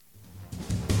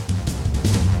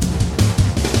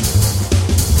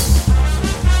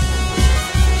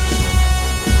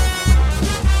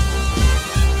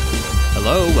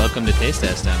Welcome to Taste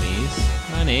Test Dummies.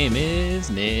 My name is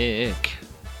Nick.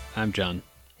 I'm John.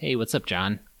 Hey, what's up,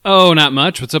 John? Oh, not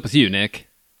much. What's up with you, Nick?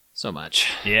 So much.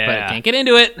 Yeah. But I can't get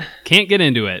into it. Can't get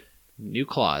into it. New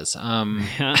clause.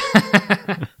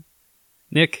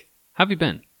 Nick, how have you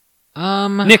been?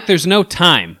 Nick, Nick, there's no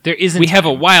time. there isn't. We have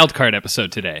a wild card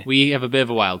episode today. We have a bit of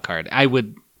a wild card. I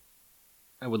would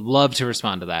love to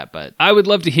respond to that, but I would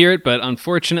love to hear it, but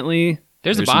unfortunately,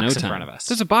 there's a box no in time. front of us.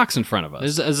 There's a box in front of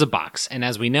us. There's a box, and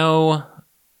as we know,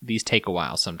 these take a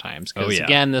while sometimes. Because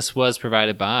again, this was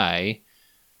provided by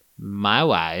my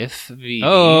wife, Vivi.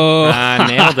 Oh.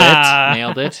 Nailed it!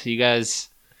 Nailed it! You guys.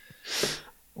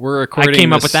 We're recording. I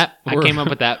came up this- with that.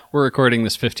 we're- We're recording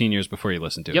this 15 years before you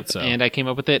listen to Yep, it. So. and I came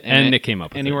up with it. And it- Nick came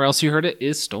up with Anywhere else you heard it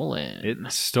is stolen.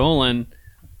 It's stolen.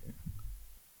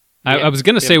 Yeah, I was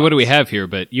going to yeah, say, what do we box. have here?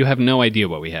 But you have no idea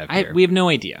what we have here. We have no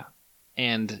idea.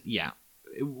 And yeah,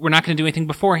 we're not going to do anything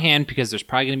beforehand because there's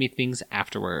probably going to be things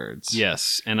afterwards.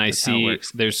 Yes, and I That's how it see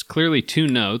works. there's clearly two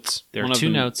notes. There are One of two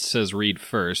them notes. says read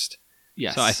first.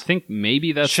 Yes. So I think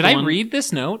maybe that's Should the I one. read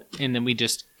this note and then we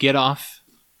just get off?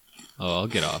 Oh, I'll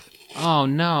get off. Oh,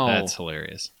 no. That's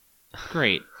hilarious.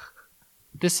 Great.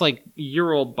 This,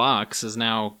 year-old box is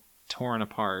now torn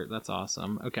apart. That's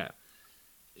awesome. Okay.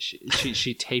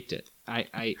 She taped it.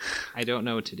 I don't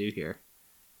know what to do here.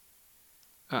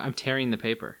 I'm tearing the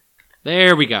paper.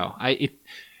 There we go.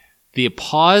 The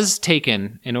pause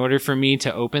taken in order for me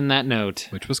to open that note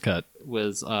Which was cut.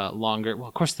 was longer. Well,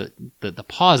 of course, the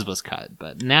pause was cut,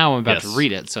 but now I'm about to Yes.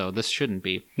 read it, so this shouldn't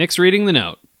be. Nick's reading the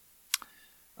note.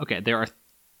 Okay, there are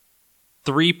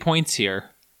 3 points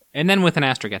here, and then with an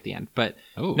asterisk at the end. But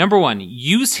Oh. number 1,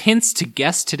 use hints to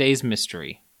guess today's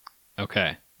mystery.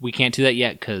 Okay. We can't do that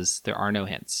yet because there are no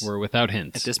hints. We're without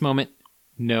hints. At this moment,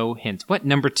 no hints. What?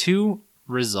 Number 2,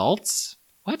 results?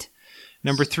 What?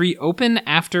 Number 3, open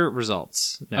after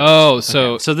results. No. Oh,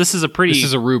 so Okay, so this is a pretty... this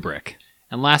is a rubric.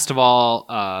 And last of all,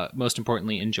 most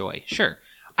importantly, enjoy. Sure.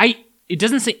 It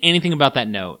doesn't say anything about that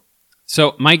note.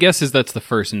 So my guess is that's the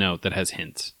first note that has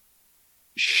hints.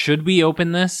 Should we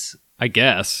open this? I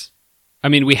guess. I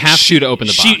mean, we have to open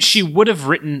the box. She would have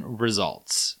written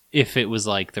results if it was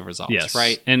like the results, yes.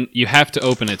 right? And you have to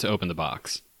open it to open the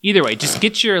box. Either way, just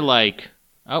get your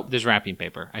oh, there's wrapping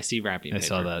paper. I see wrapping I paper.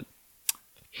 saw that.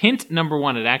 Hint number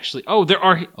 1, it actually... Oh, there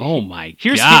are... Oh my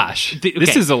Here's gosh. hint-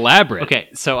 This okay. is elaborate. Okay,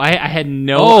 so I had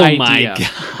no Oh idea. my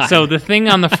God. So the thing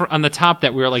on the on the top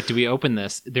that we were like, do we open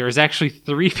this? There is actually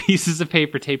 3 pieces of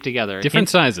paper taped together. Different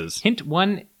sizes. Hint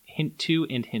 1, hint 2,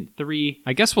 and hint 3.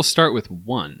 I guess we'll start with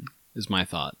 1, is my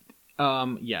thought.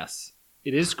 Yes.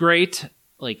 It is great.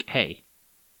 Hey,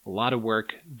 a lot of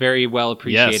work. Very well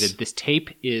appreciated. Yes. This tape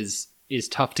is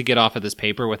tough to get off of this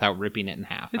paper without ripping it in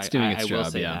half. It's doing its I will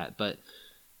job, say yeah. that. But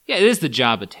yeah, it is the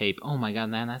job of tape. Oh my god,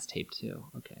 man, that's tape too.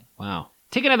 Okay. Wow.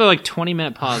 Take another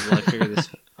 20-minute pause while I figure this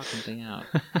fucking thing out.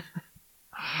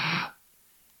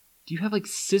 Do you have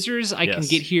scissors I can Yes.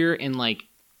 get here and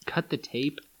cut the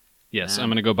tape? Yes, Nah. I'm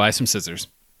going to go buy some scissors.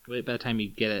 Wait, by the time you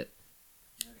get it.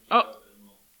 Oh,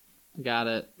 got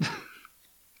it.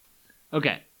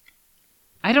 Okay.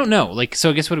 I don't know.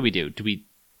 So I guess what do we do? Do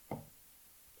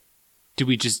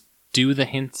we just do the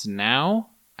hints now?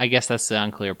 I guess that's the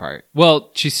unclear part. Well,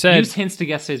 she said... Use hints to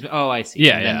guess today's. Oh, I see.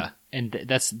 Yeah, and then, yeah.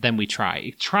 And then we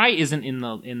try. Try isn't in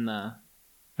the.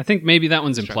 I think maybe that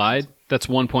one's implied. That's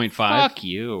 1.5 Fuck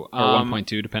you. or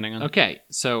 1.2, depending on... Okay,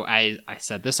 so I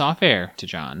said this off air to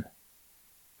John,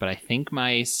 but I think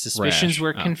my suspicions Rash.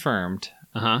 were Oh. confirmed.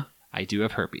 Uh-huh. I do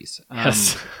have herpes.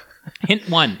 Yes. Hint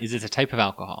 1 is it's a type of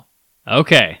alcohol.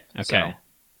 Okay. So,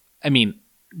 I mean,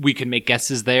 we could make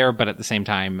guesses there, but at the same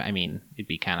time, I mean, it'd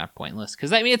be kind of pointless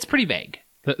because it's pretty vague.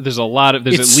 There's a lot of...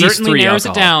 There's It at least certainly 3 narrows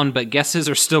alcohol. it down, but guesses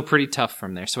are still pretty tough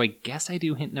from there. So I guess I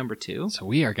do hint number 2. So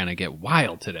we are going to get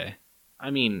wild today.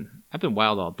 I mean, I've been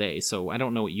wild all day, so I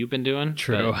don't know what you've been doing.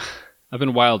 True. I've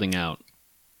been wilding out.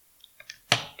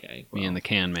 but- okay. Me and the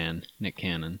can man, Nick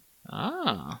Cannon.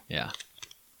 Ah. Yeah.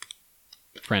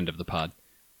 Friend of the pod.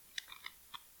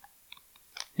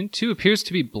 Hint 2 appears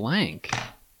to be blank.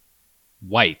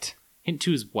 White. Hint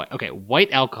 2 is what? Okay,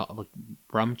 white alcohol.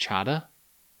 Rum chata?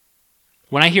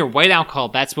 When I hear white alcohol,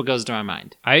 that's what goes to my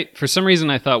mind. For some reason,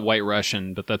 I thought White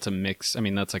Russian, but that's a mix. I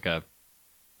mean, that's like a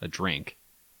drink.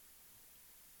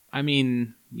 I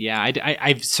mean, yeah,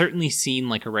 I've certainly seen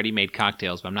a ready-made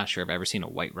cocktails, but I'm not sure if I've ever seen a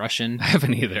white Russian. I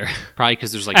haven't either. Probably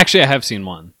because there's Actually, I have seen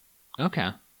one.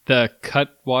 Okay. The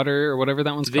Cut Water or whatever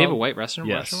that one's Do called. they have a white Russian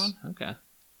Yes. one? Okay.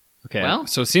 Okay. Well-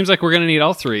 so it seems like we're going to need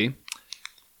all 3.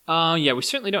 Yeah, we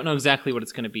certainly don't know exactly what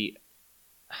it's going to be.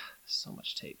 So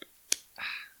much tape.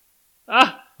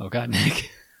 Ah! Oh, God,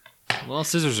 Nick. Well,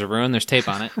 scissors are ruined. There's tape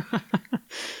on it.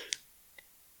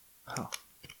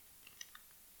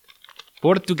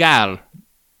 Portugal.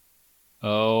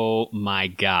 Oh my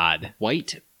god.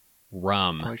 White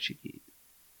Rum. Portuguese.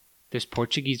 There's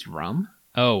Portuguese rum?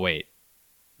 Oh, wait.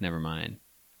 Never mind.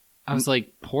 I was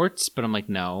like, ports, but I'm like,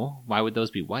 no. Why would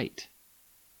those be white?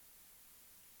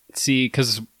 See,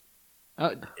 because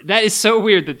That is so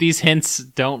weird that these hints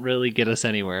don't really get us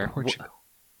anywhere. Portugal.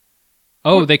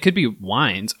 Oh, they could be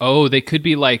wines. Oh, they could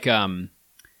be like now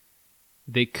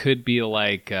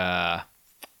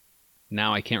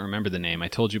I can't remember the name. I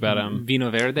told you about Vino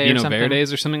Verde Vino or something?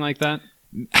 Verdes or something like that.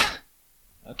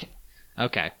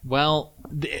 Okay. Well,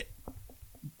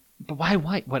 but why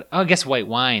white? What? Oh, I guess white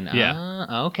wine.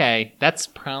 Yeah. Okay. That's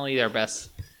probably their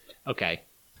best. Okay.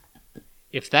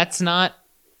 If that's not...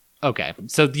 Okay.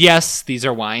 So, yes, these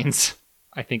are wines.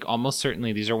 I think almost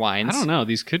certainly these are wines. I don't know.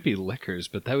 These could be liquors,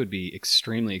 but that would be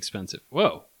extremely expensive.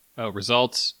 Whoa. Oh,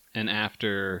 results and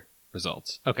after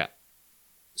results. Okay.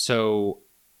 So,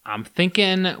 I'm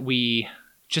thinking we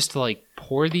just like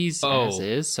pour these as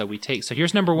is. So, we take... So,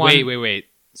 here's number one. Wait.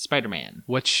 Spider-Man.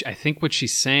 I think what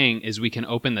she's saying is we can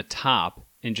open the top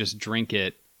and just drink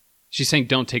it. She's saying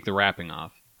don't take the wrapping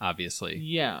off, obviously.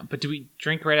 Yeah, but do we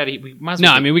drink right out of... We might as No,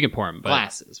 well I get mean, we can pour them. But,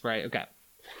 glasses, right? Okay.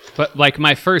 but like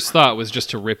my first thought was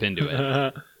just to rip into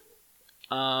it.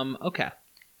 Okay.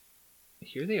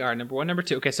 Here they are, number one, number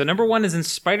two. Okay, so number one is in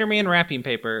Spider-Man wrapping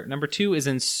paper. Number two is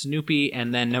in Snoopy,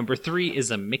 and then number three is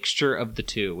a mixture of the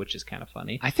two, which is kind of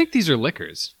funny. I think these are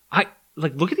liquors.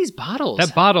 Look at these bottles.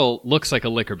 That bottle looks like a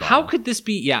liquor bottle. How could this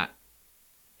be? Yeah.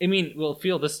 I mean, well,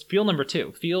 feel number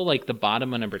two. Feel like the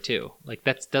bottom of number two. Like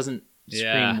that doesn't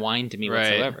scream wine to me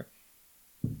whatsoever.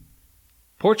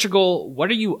 Portugal,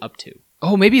 what are you up to?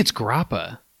 Oh, maybe it's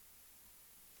grappa.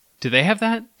 Do they have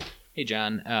that? Hey,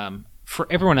 John. For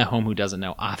everyone at home who doesn't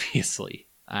know, obviously,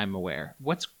 I'm aware.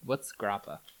 What's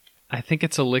grappa? I think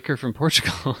it's a liquor from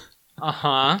Portugal.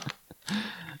 Uh-huh.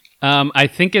 I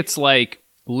think it's like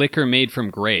liquor made from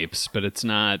grapes, but it's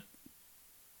not.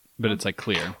 But it's like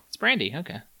clear. It's brandy.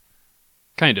 Okay.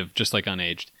 Kind of, just like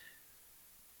unaged.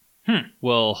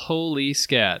 Well, holy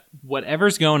scat.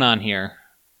 Whatever's going on here,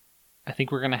 I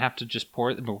think we're going to have to just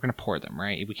pour them, but we're going to pour them,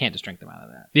 right? We can't just drink them out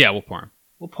of that. Yeah, we'll pour them.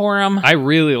 We'll pour them. I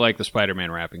really like the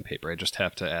Spider-Man wrapping paper. I just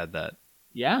have to add that.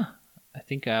 Yeah. I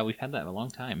think we've had that a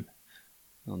long time.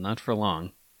 Well, not for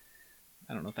long.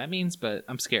 I don't know what that means, but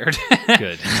I'm scared.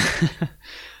 Good.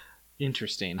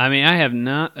 Interesting. I mean, I have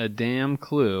not a damn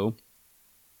clue.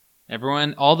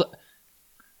 Everyone,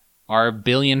 our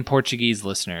billion Portuguese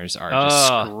listeners are just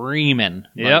screaming.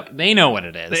 Yep. Like, they know what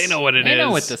it is. They know what it They is.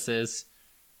 know what this is.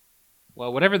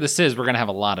 Well, whatever this is, we're going to have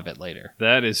a lot of it later.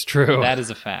 That is true. That is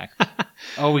a fact.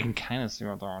 We can kind of see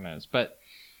what the one is, but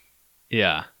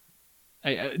yeah.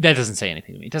 that doesn't say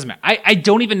anything to me. It doesn't matter. I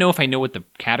don't even know if I know what the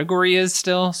category is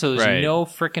still, so there's no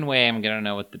freaking way I'm going to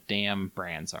know what the damn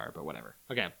brands are, but whatever.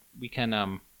 Okay, we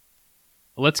can...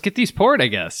 Let's get these poured, I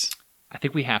guess. I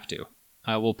think we have to.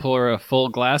 I will pour a full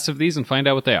glass of these and find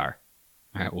out what they are.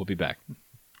 All right, we'll be back.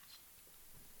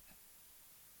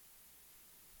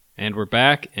 And we're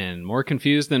back and more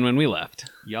confused than when we left.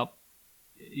 Yup.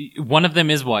 One of them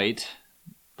is white,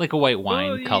 like a white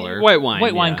wine color. White wine.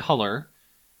 White wine color.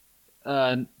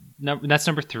 That's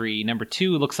number three. Number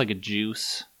two looks like a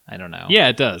juice. I don't know. Yeah,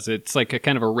 it does. It's like a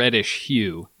kind of a reddish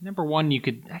hue. Number one,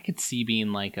 I could see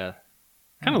being like a...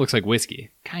 Kind of looks like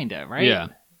whiskey. Kind of, right? Yeah.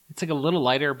 It's like a little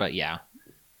lighter, but yeah.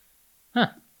 Huh.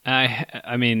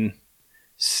 I mean,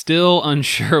 still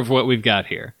unsure of what we've got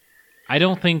here. I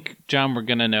don't think, John, we're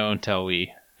going to know until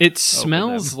we... It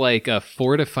smells like a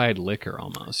fortified liquor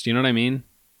almost. You know what I mean?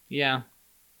 Yeah.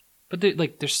 But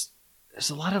there's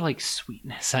a lot of like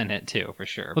sweetness in it too, for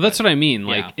sure. Well, that's what I mean.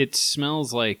 Like yeah. It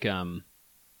smells like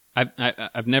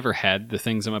I've never had the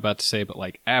things I'm about to say, but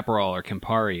like Aperol or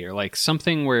Campari or like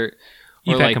something where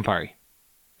you've had Campari.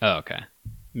 Oh, okay.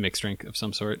 Mixed drink of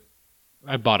some sort.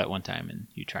 I bought it one time and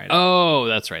you tried it. Oh,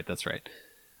 that's right.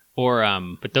 Or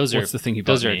but those what's are the thing you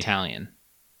bought? Those are me? Italian.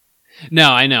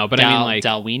 No, I know, but I mean like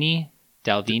Dalvini.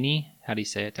 How do you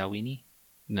say it? Dalvini?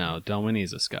 No, Dalwhinnie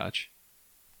is a Scotch.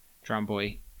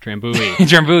 Drambuie.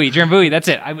 Drambuie. That's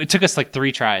it. It took us like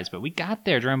 3 tries, but we got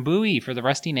there. Drambuie for the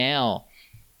rusty nail.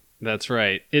 That's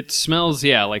right. It smells,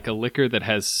 like a liquor that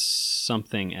has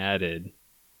something added.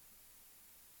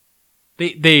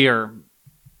 They are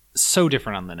so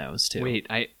different on the nose too. Wait,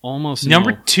 I almost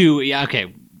number know. 2. Yeah,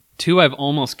 okay. 2 I've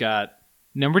almost got.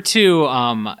 Number 2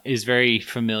 is very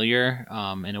familiar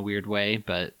in a weird way,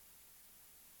 but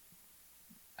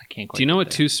I can't quite. Do you know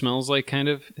what 2 smells like, kind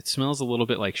of? It smells a little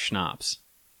bit like schnapps.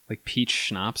 Like peach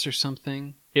schnapps or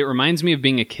something. It reminds me of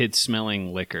being a kid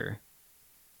smelling liquor.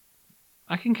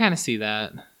 I can kind of see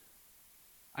that.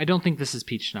 I don't think this is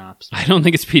peach schnapps. I don't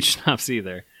think it's peach schnapps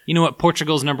either. You know what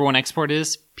Portugal's #1 export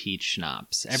is? Peach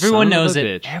schnapps. Everyone Son of knows a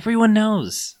it. bitch. Everyone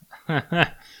knows.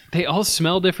 They all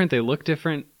smell different. They look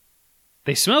different.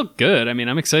 They smell good. I mean,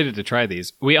 I'm excited to try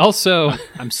these. We also...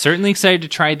 I'm certainly excited to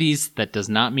try these. That does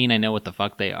not mean I know what the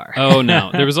fuck they are. Oh,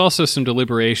 no. There was also some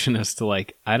deliberation as to,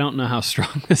 like, I don't know how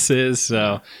strong this is,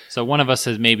 so... So one of us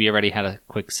has maybe already had a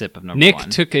quick sip of #1. Nick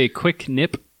took a quick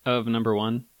nip of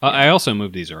 #1. I also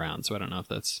moved these around, so I don't know if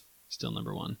that's still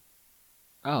 #1.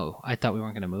 Oh, I thought we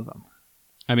weren't going to move them.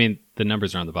 I mean, the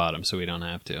numbers are on the bottom, so we don't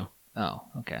have to. Oh,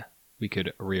 okay. We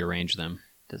could rearrange them.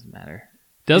 Doesn't matter.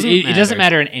 It It doesn't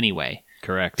matter in any way.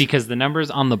 Correct. Because the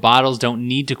numbers on the bottles don't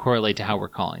need to correlate to how we're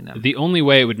calling them. The only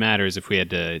way it would matter is if we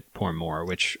had to pour more,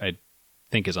 which I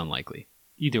think is unlikely.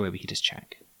 Either way, we could just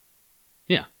check.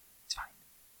 Yeah. It's fine.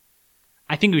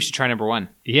 I think we should try #1.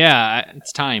 Yeah.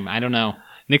 It's time. I don't know.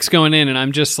 Nick's going in, and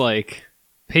I'm just, like,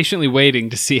 patiently waiting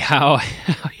to see how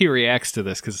he reacts to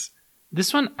this, because...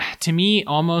 This one, to me,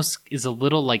 almost is a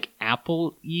little like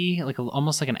apple-y, like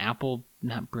almost like an apple,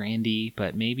 not brandy,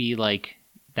 but maybe like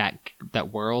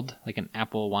that world, like an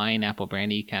apple wine, apple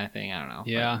brandy kind of thing. I don't know.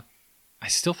 Yeah. I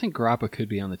still think grappa could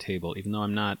be on the table, even though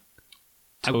I'm not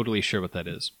totally sure what that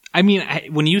is. I mean,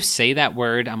 when you say that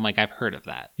word, I'm like, I've heard of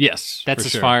that. Yes. That's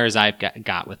as far as I've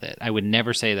got with it. I would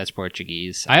never say that's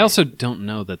Portuguese. I also don't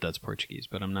know that that's Portuguese,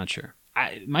 but I'm not sure.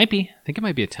 It might be. I think it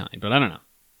might be Italian, but I don't know.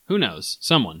 Who knows?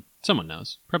 Someone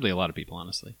knows. Probably a lot of people,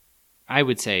 honestly. I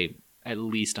would say at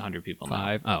least 100 people know.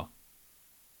 5. Oh.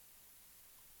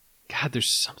 God, there's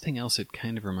something else it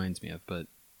kind of reminds me of, but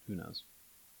who knows?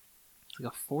 It's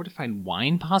like a fortified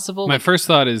wine, possible? My first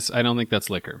thought is I don't think that's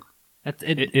liquor.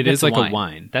 It is like a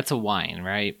wine. That's a wine,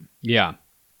 right? Yeah.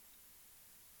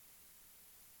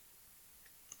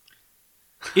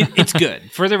 It's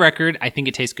good. For the record, I think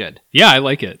it tastes good. Yeah, I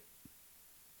like it.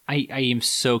 I am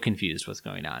so confused what's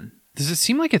going on. Does it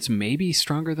seem like it's maybe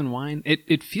stronger than wine?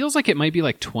 It feels like it might be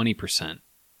like 20%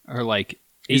 or like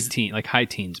 18, like high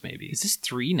teens maybe. Is this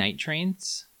 3 night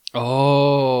trains?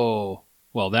 Oh,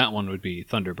 well, that one would be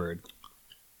Thunderbird.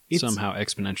 It's somehow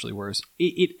exponentially worse.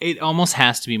 It almost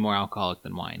has to be more alcoholic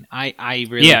than wine. I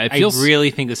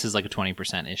really think this is like a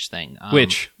 20% ish thing.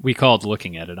 Which we called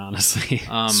looking at it, honestly.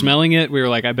 Smelling it, we were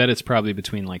like, I bet it's probably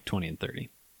between like 20 and 30.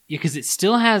 Yeah, because it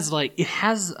still has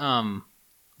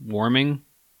warming.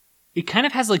 It kind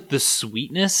of has like the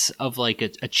sweetness of like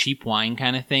a cheap wine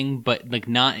kind of thing, but like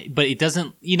not. But it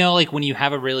doesn't. You know, like when you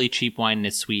have a really cheap wine and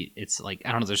it's sweet, it's like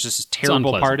I don't know. There's just a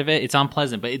terrible part of it. It's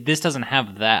unpleasant, but this doesn't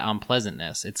have that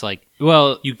unpleasantness. It's like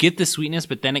you get the sweetness,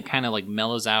 but then it kind of like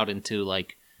mellows out into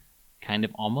like kind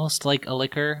of almost like a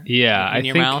liquor. Yeah, in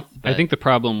your mouth. I think the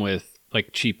problem with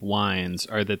like cheap wines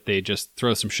are that they just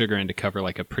throw some sugar in to cover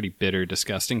like a pretty bitter,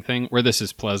 disgusting thing. Where this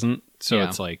is pleasant, so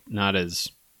it's like not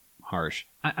as harsh.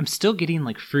 I'm still getting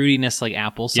like fruitiness, like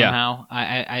apple somehow.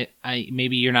 Yeah. I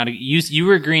maybe you're not. You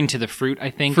were agreeing to the fruit.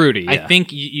 I think fruity. Yeah. I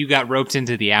think you got roped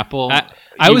into the apple.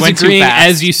 I was agreeing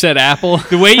as you said apple.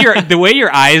 The way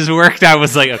your eyes worked, I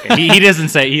was like, okay, he doesn't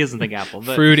think apple.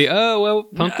 But, fruity. Oh well,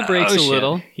 pump the brakes a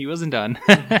little. He wasn't done.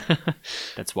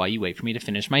 That's why you wait for me to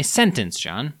finish my sentence,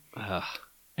 John. And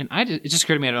it just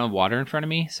occurred to me I don't have water in front of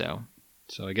me, so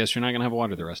I guess you're not gonna have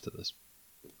water the rest of this.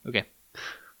 Okay.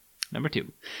 Number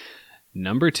 2.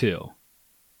 I'm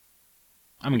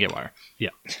gonna get water. Yeah.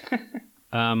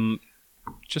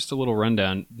 Just a little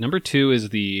rundown. Number 2 is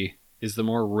the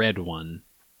more red one.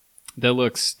 That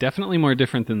looks definitely more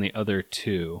different than the other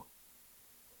 2.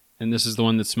 And this is the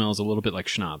one that smells a little bit like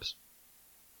schnapps.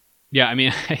 Yeah, I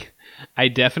mean, I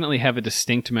definitely have a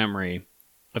distinct memory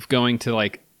of going to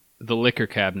like the liquor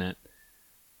cabinet,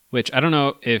 which I don't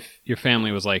know if your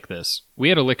family was like this. We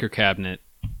had a liquor cabinet.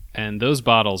 And those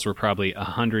bottles were probably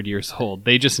 100 years old.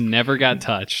 They just never got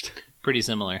touched. Pretty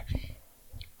similar.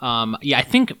 Yeah, I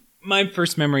think my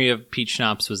first memory of peach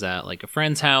schnapps was at like a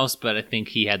friend's house, but I think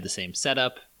he had the same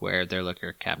setup where their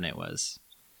liquor cabinet was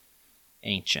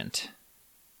ancient.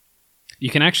 You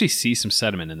can actually see some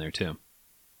sediment in there too.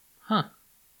 Huh.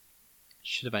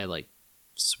 Should have I like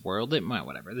swirled it? Well,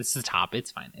 whatever. This is the top.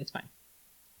 It's fine. There's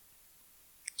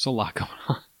a lot going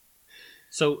on.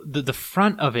 So the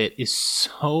front of it is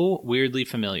so weirdly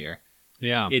familiar.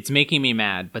 Yeah. It's making me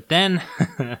mad. But then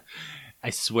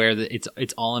I swear that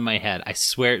it's all in my head. I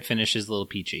swear it finishes a little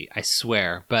peachy. I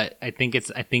swear. But I think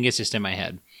it's just in my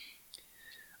head.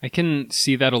 I can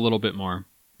see that a little bit more.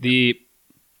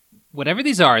 Whatever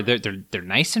these are, they're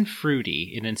nice and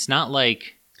fruity, and it's not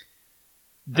like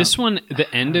this one. The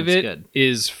end of it good.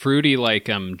 Is fruity, like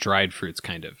dried fruits,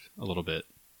 kind of a little bit,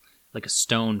 like a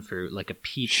stone fruit, like a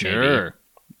peach. Sure. Maybe.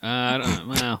 I don't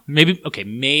know. Well,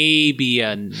 maybe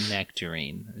a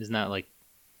nectarine. Isn't that like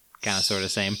kind of sort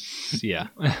of same? yeah.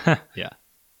 Yeah.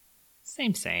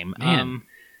 Same. Man.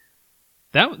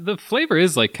 The flavor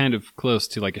is like kind of close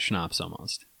to like a schnapps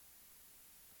almost.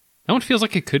 That one feels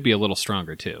like it could be a little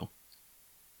stronger too.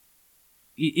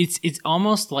 It's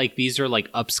almost like these are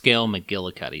like upscale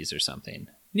McGillicuddies or something.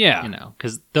 Yeah. You know,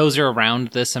 because those are around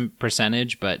this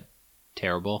percentage, but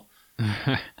terrible.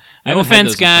 No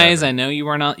offense, guys. I know you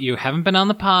haven't been on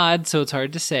the pod, so it's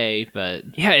hard to say,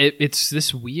 but yeah, it's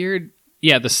this weird.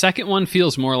 Yeah, the second one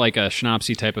feels more like a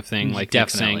schnapsy type of thing. Like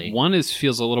definitely, saying, one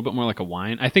feels a little bit more like a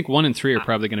wine. I think 1 and 3 are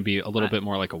probably going to be a little bit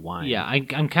more like a wine. Yeah,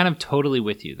 I'm kind of totally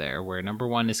with you there. Where number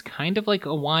 1 is kind of like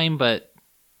a wine, but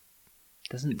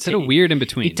doesn't. It's a weird in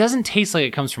between. It doesn't taste like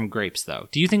it comes from grapes, though.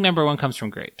 Do you think number 1 comes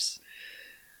from grapes?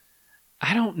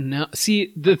 I don't know.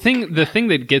 See, the thing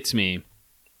that gets me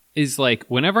is like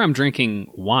whenever I'm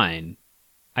drinking wine,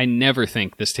 I never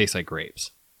think this tastes like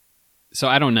grapes. So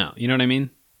I don't know. You know what I mean?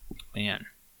 Man,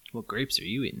 what grapes are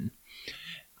you eating?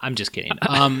 I'm just kidding.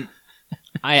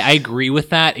 I agree with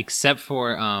that, except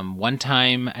for one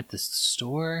time at the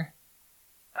store.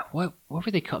 What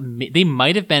were they called? They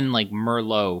might have been like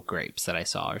Merlot grapes that I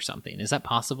saw or something. Is that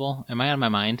possible? Am I out of my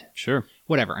mind? Sure.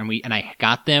 Whatever. And I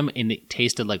got them and it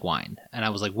tasted like wine. And I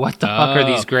was like, what the fuck are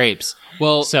these grapes?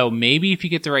 Well, so maybe if you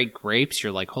get the right grapes,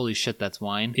 you're like, holy shit, that's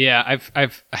wine. Yeah,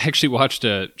 I've actually watched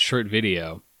a short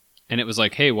video and it was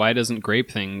like, hey, why don't grape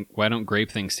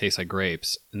things taste like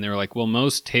grapes? And they were like, well,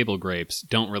 most table grapes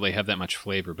don't really have that much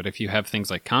flavor, but if you have things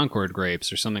like Concord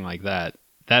grapes or something like that,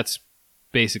 that's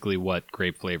basically what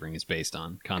grape flavoring is based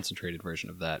on. Concentrated version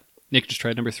of that. Nick just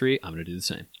tried number 3. I'm going to do the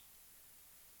same.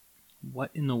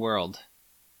 What in the world?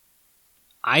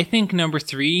 I think number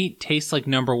 3 tastes like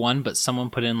number 1, but someone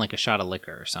put in like a shot of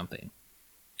liquor or something.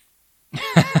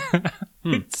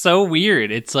 It's so weird.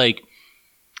 It's like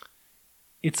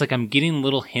I'm getting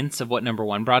little hints of what number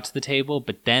 1 brought to the table,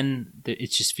 but then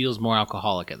it just feels more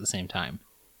alcoholic at the same time.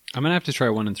 I'm going to have to try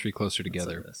 1 and 3 closer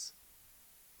together. This.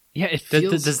 Yeah, it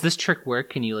feels... Does this trick work?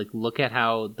 Can you like look at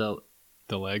how the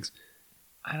legs?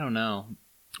 I don't know.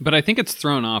 But I think it's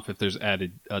thrown off if there's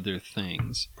added other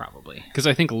things. Probably. Because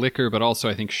I think liquor, but also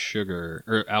I think sugar,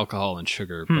 or alcohol and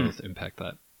sugar both impact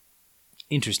that.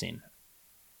 Interesting.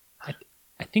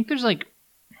 I think there's like...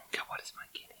 God, what is my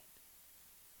getting?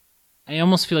 I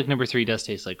almost feel like number 3 does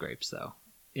taste like grapes, though.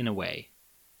 In a way.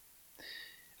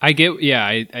 I get... Yeah,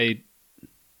 I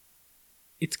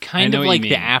it's kind of like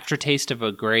the aftertaste of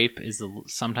a grape is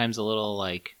sometimes a little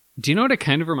like... Do you know what it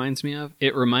kind of reminds me of?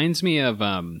 It reminds me of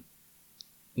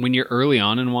when you're early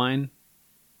on in wine,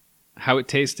 how it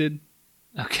tasted.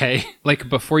 Okay. Like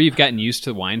before you've gotten used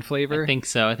to wine flavor. I think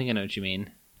so. I think I know what you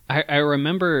mean. I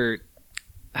remember...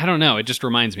 I don't know. It just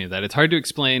reminds me of that. It's hard to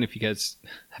explain if you guys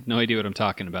have no idea what I'm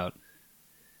talking about.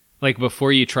 Like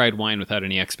before you tried wine without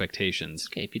any expectations.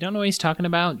 Okay, if you don't know what he's talking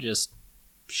about, just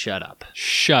shut up.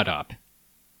 Shut up.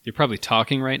 You're probably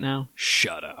talking right now.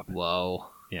 Shut up. Whoa.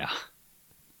 Yeah.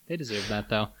 They deserve that,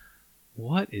 though.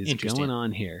 What is going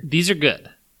on here? These are good.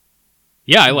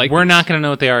 Yeah, I like We're not going to know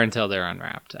what they are until they're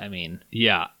unwrapped. I mean...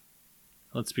 Yeah.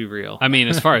 Let's be real. I mean,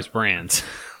 as far as brands.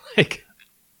 Like...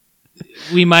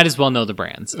 We might as well know the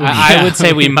brands. I would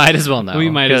say we might as well know. We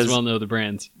might as well know the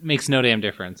brands. Makes no damn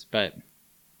difference, but...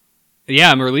 Yeah,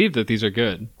 I'm relieved that these are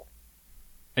good.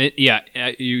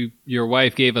 Your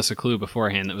wife gave us a clue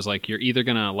beforehand that was like, you're either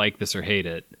going to like this or hate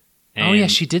it. And, oh, yeah,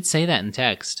 she did say that in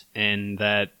text. And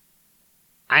that...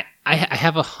 I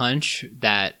have a hunch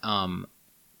that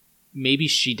maybe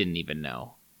she didn't even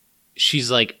know.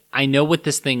 She's like, I know what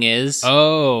this thing is,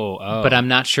 but I'm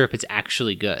not sure if it's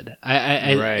actually good.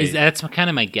 Right. That's kind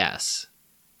of my guess.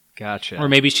 Gotcha. Or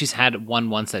maybe she's had one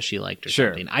once that she liked or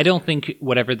something. I don't think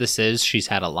whatever this is, she's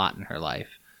had a lot in her life.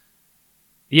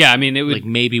 Yeah, I mean, it would... Like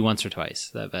maybe once or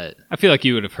twice. But I feel like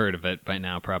you would have heard of it by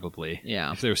now, probably.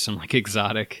 Yeah. If there was some like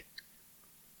exotic...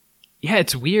 Yeah,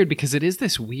 it's weird because it is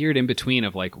this weird in-between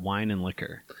of like wine and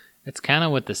liquor. It's kind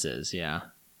of what this is, yeah.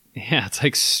 Yeah, it's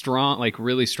like strong, like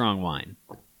really strong wine.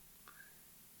 I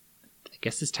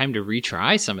guess it's time to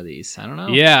retry some of these. I don't know.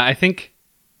 Yeah, I think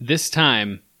this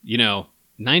time,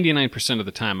 99% of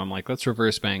the time, I'm like, let's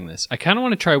reverse bang this. I kind of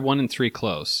want to try 1 and 3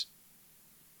 close.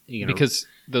 Because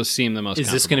those seem the most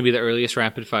Is this going to be the earliest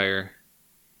rapid fire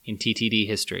in TTD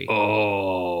history?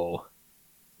 Oh.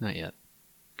 Not yet.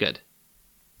 Good.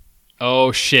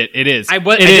 Oh, shit. It is. I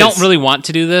don't really want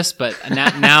to do this, but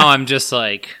now I'm just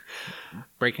like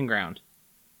breaking ground.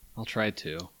 I'll try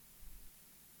to.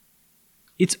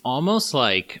 It's almost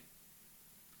like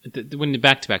when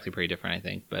back-to-back they're pretty different, I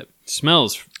think. But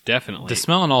smells, definitely. The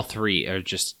smell in all 3 are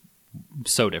just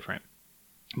so different.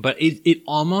 But it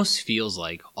almost feels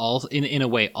like in a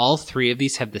way, all three of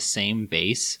these have the same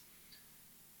base.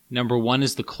 Number 1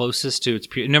 is the closest to its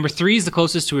pure. Number 3 is the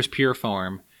closest to its pure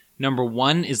form. Number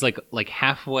 1 is like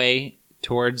halfway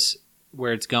towards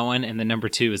where it's going, and then number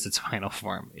 2 is its final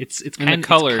form. It's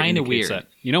kind of weird. That.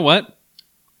 You know what?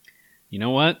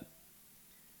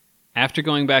 After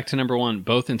going back to number 1,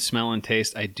 both in smell and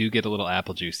taste, I do get a little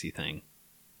apple juicy thing.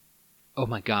 Oh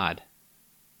my god,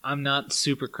 I'm not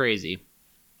super crazy.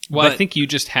 Well, I think you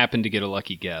just happened to get a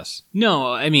lucky guess.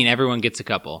 No, I mean, everyone gets a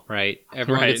couple, right?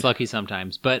 Everyone gets lucky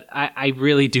sometimes. But I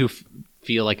really do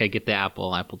feel like I get the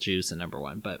apple juice in number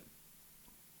 1. But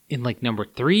in like number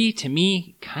 3, to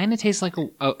me, kind of tastes like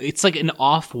it's like an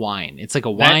off wine. It's like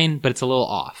a wine, but it's a little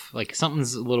off. Like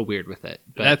something's a little weird with it.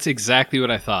 But that's exactly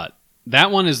what I thought.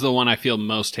 That one is the one I feel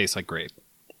most tastes like grape.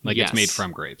 Like it's made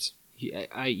from grapes.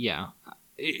 Yeah.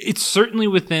 It's certainly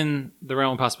within the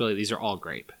realm of possibility. These are all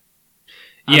grape.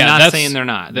 I'm Yeah, not saying they're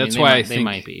not. That's I why mean, I think they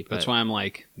might be. But that's why I'm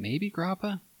like, maybe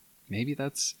grappa? Maybe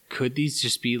that's... Could these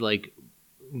just be like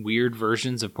weird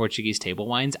versions of Portuguese table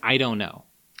wines? I don't know.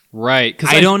 Right.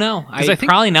 I don't know. I think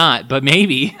probably not, but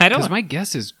maybe. I don't know. Because my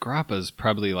guess is grappa's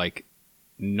probably like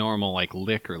normal like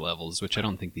liquor levels, which I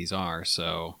don't think these are,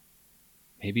 so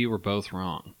maybe we're both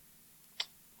wrong.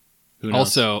 Who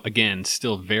knows? Also, again,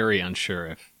 still very unsure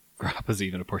if grappa's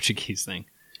even a Portuguese thing.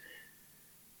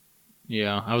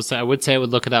 Yeah, I would say I would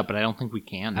look it up, but I don't think we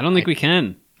can. I don't think we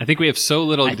can. I think we have so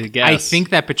little to guess. I think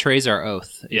that betrays our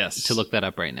oath. Yes. To look that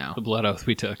up right now. The blood oath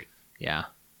we took. Yeah.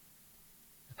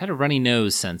 I've had a runny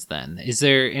nose since then. Is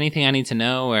there anything I need to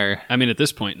know, or I mean, at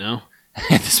this point, no.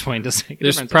 at this point, doesn't make a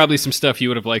There's difference? probably some stuff you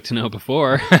would have liked to know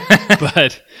before,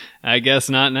 but I guess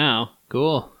not now.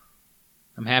 Cool.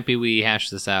 I'm happy we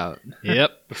hashed this out.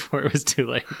 Yep. Before it was too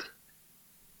late.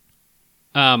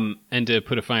 And to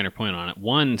put a finer point on it,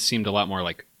 1 seemed a lot more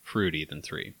like fruity than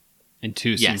 3, and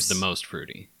 2 seems the most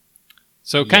fruity.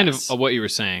 So kind of what you were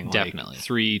saying, like definitely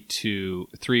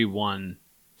 3, 1,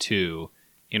 2,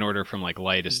 in order from like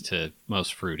lightest to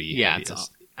most fruity. Yeah,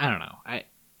 I don't know.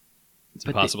 It's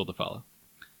impossible to follow.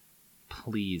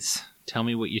 Please tell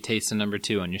me what you taste in number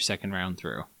 2 on your second round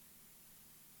through.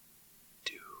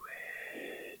 Do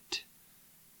it.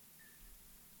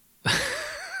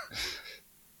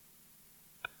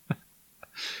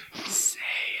 Say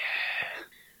it.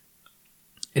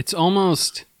 It's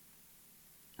almost...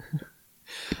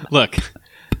 Look,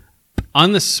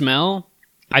 on the smell,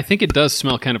 I think it does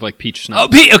smell kind of like peach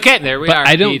schnapps. Oh, okay, there we are.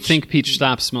 I don't think peach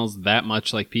schnapps smells that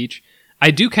much like peach.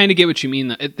 I do kind of get what you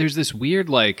mean. There's this weird,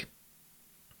 like,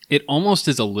 it almost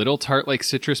is a little tart like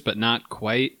citrus, but not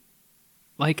quite.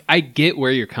 Like, I get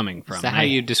where you're coming from. Is that how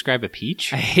you describe a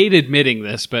peach? I hate admitting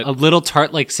this, but... A little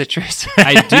tart like citrus?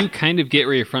 I do kind of get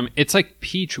where you're from. It's like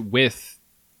peach with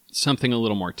something a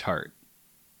little more tart.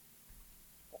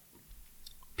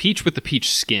 Peach with the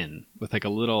peach skin, with like a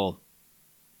little...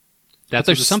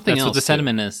 There's something else. That's what the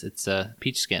sentiment is. It's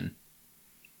peach skin.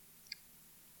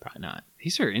 Probably not.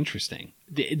 These are interesting.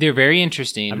 They're very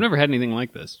interesting. I've never had anything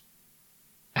like this.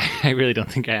 I really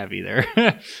don't think I have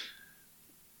either.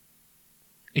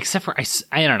 Except for,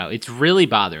 I don't know. It's really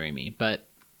bothering me. But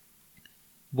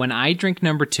when I drink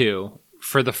number 2,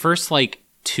 for the first like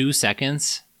 2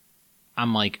 seconds,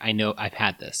 I'm like, I know I've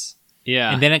had this.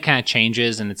 Yeah. And then it kind of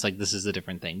changes and it's like, this is a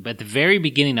different thing. But at the very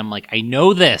beginning, I'm like, I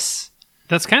know this.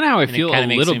 That's kind of how I feel a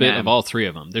little bit mad. of all 3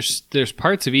 of them. There's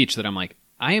parts of each that I'm like,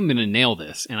 I am going to nail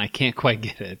this, and I can't quite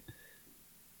get it.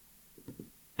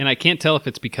 And I can't tell if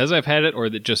it's because I've had it or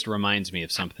that just reminds me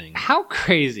of something. How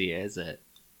crazy is it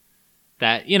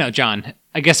that, John,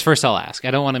 I guess first I'll ask.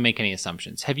 I don't want to make any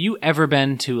assumptions. Have you ever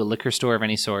been to a liquor store of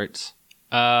any sort?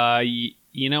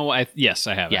 Yes,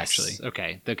 I have, actually.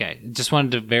 Okay. Just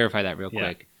wanted to verify that real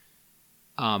quick.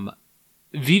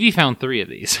 Vivi found 3 of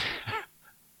these.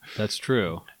 That's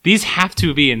true. These have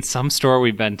to be in some store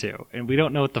we've been to, and we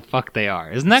don't know what the fuck they are.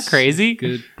 Isn't that crazy?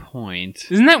 Good point.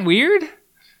 Isn't that weird?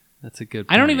 That's a good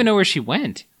point. I don't even know where she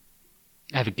went.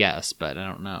 I have a guess, but I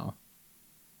don't know.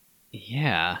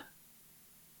 Yeah.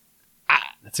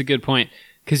 That's a good point.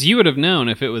 Because you would have known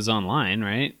if it was online,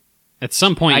 right? At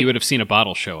some point, you would have seen a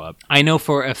bottle show up. I know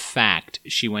for a fact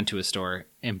she went to a store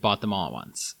and bought them all at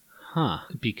once. Huh.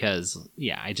 Because,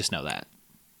 I just know that.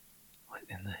 What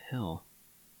in the hell?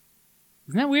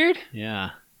 Isn't that weird?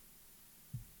 Yeah.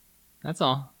 That's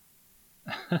all.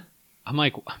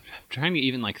 I'm trying to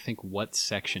even think what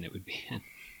section it would be in.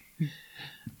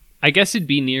 I guess it'd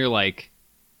be near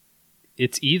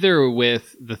it's either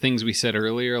with the things we said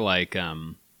earlier, like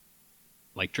Drambuie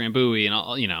and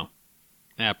all,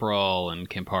 Aperol and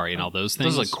Campari and all those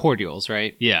things. Those are like cordials,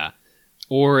 right? Yeah.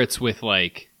 Or it's with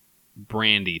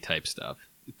brandy type stuff.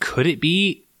 Could it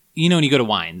be? You know, when you go to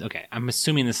wine, okay, I'm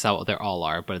assuming this is how they all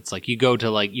are, but it's like you go to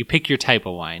like you pick your type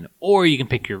of wine, or you can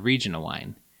pick your region of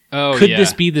wine. Oh, Could yeah.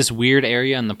 this be this weird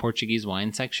area in the Portuguese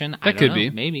wine section? I That don't could know. be.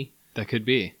 Maybe. That could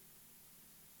be.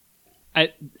 I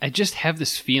just have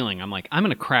this feeling. I'm like, I'm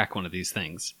going to crack one of these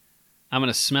things. I'm going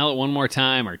to smell it one more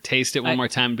time or taste it one more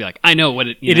time and be like, I know what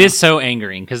it It is so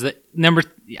angering because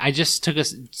I just took a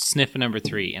sniff of number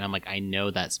 3 and I'm like, I know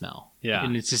that smell. Yeah.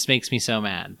 And it just makes me so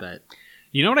mad. But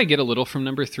You know what I get a little from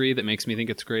number 3 that makes me think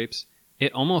it's grapes?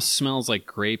 It almost smells like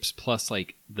grapes plus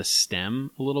like the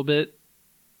stem a little bit.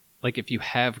 Like if you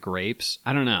have grapes,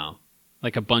 I don't know.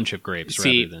 Like a bunch of grapes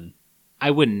See, rather than... I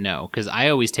wouldn't know because I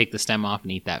always take the stem off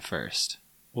and eat that first.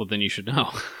 Well, then you should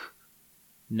know.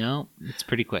 No, it's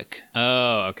pretty quick.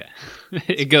 Oh, okay.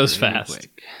 It goes Pretty fast.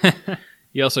 quick.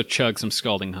 You also chug some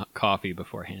scalding hot coffee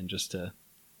beforehand just to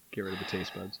get rid of the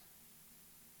taste buds.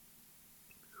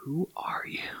 Who are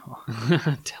you?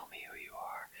 Tell me who you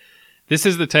are. This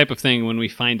is the type of thing when we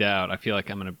find out, I feel like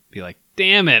I'm going to be like,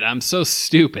 damn it, I'm so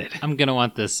stupid. I'm going to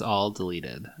want this all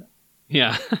deleted.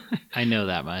 Yeah. I know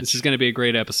that much. This is going to be a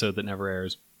great episode that never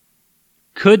airs.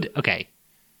 Okay.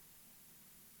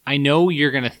 I know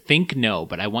you're going to think no,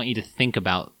 but I want you to think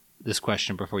about this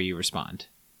question before you respond.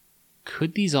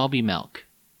 Could these all be milk?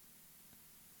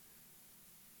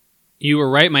 You were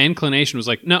right. My inclination was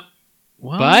like, no.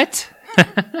 What?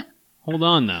 But Hold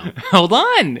on, though. hold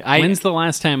on. When's the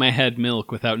last time I had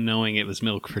milk without knowing it was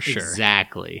milk for sure?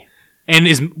 Exactly. And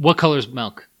what color is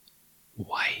milk?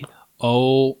 White.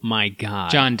 Oh, my God.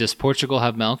 John, does Portugal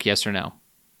have milk? Yes or no?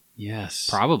 Yes.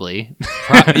 Probably.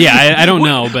 Yeah, I don't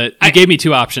know, but you gave me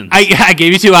two options. I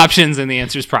gave you two options, and the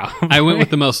answer is probably. I went with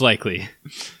the most likely.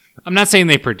 I'm not saying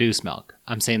they produce milk.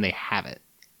 I'm saying they have it.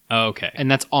 Oh, okay.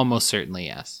 And that's almost certainly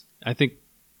yes. I think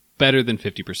better than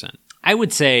 50%. I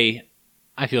would say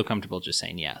I feel comfortable just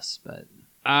saying yes, but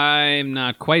I'm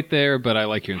not quite there, but I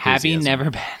like your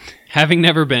enthusiasm. having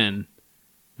never been.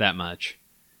 that much.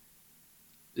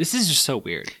 This is just so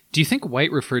weird. Do you think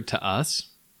white referred to us?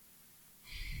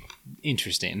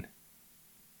 Interesting.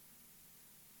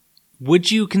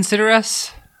 Would you consider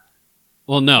us?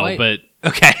 Well, no, White? but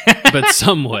Okay. but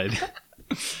some would.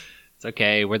 It's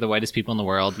okay. We're the whitest people in the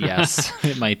world. Yes,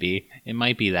 it might be. It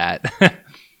might be that.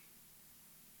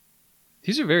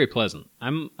 These are very pleasant.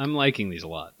 I'm liking these a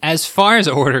lot. As far as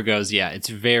order goes, yeah, it's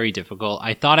very difficult.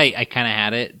 I thought I kind of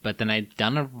had it, but then I'd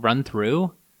done a run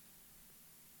through,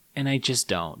 and I just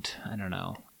don't. I don't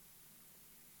know.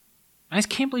 I just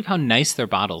can't believe how nice their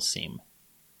bottles seem.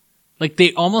 Like,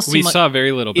 they almost seem We like... saw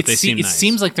very little, but they seem It nice.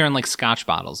 seems like they're in, like, Scotch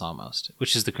bottles almost,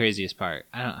 which is the craziest part.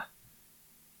 I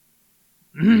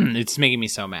don't... It's making me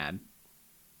so mad.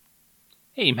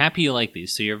 Hey, I'm happy you like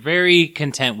these. So you're very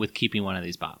content with keeping one of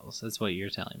these bottles. That's what you're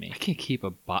telling me. I can't keep a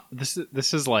bottle. This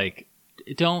is like...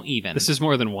 Don't even. This is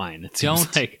more than wine. It seems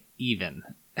Don't like... even.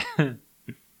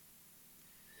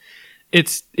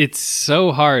 It's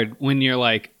so hard when you're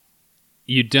like...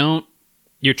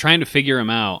 You're trying to figure them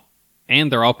out,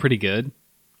 and they're all pretty good.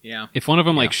 Yeah. If one of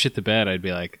them like shit the bed, I'd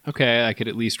be like, okay, I could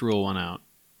at least rule one out.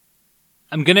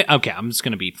 I'm just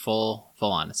gonna be full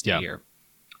honesty here.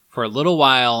 For a little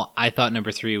while, I thought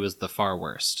number 3 was the far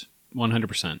worst.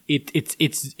 100%.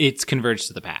 It's converged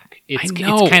to the pack. I It's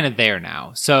know. kind of there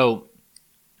now. So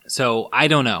I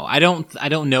don't know. I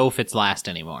don't know if it's last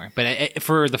anymore. But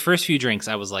for the first few drinks,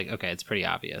 I was like, okay, it's pretty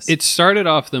obvious. It started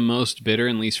off the most bitter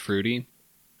and least fruity,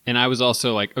 and I was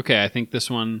also like, okay, I think this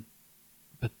one.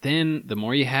 But then the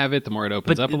more you have it, the more it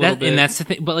opens up a little bit. And that's the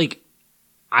thing. But like,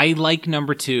 I like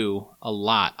number 2 a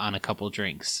lot on a couple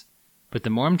drinks. But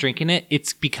the more I'm drinking it,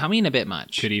 it's becoming a bit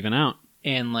much. Could even out.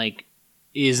 And like,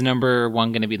 is number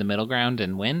 1 going to be the middle ground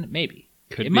and win? Maybe.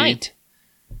 Could it be. might.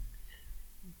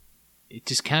 It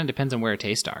just kind of depends on where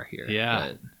tastes are here.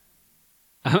 Yeah.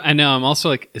 I know. I'm also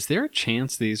like, is there a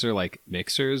chance these are like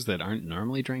mixers that aren't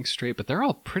normally drank straight, but they're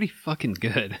all pretty fucking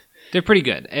good. They're pretty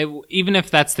good. Even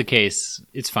if that's the case,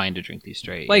 it's fine to drink these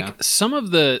straight. Like you know? some of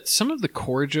the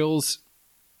cordials,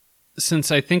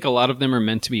 since I think a lot of them are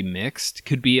meant to be mixed,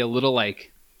 could be a little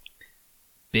like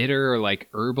bitter or like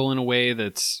herbal in a way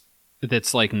that's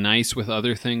like nice with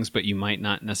other things, but you might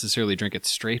not necessarily drink it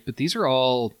straight. But these are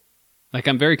all like,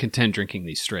 I'm very content drinking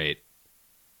these straight.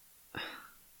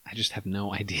 I just have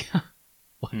no idea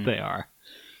what they are.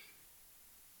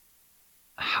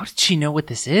 How did she know what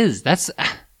this is? There's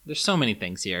so many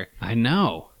things here. I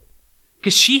know.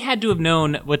 Because she had to have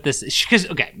known what this is. Because,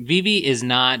 okay, Vivi is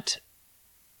not...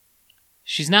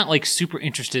 She's not, like, super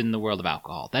interested in the world of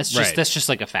alcohol. That's just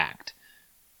like, a fact.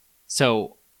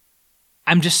 So,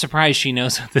 I'm just surprised she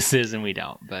knows what this is and we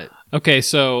don't, but... Okay,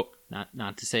 so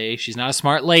Not to say she's not a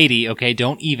smart lady. Okay,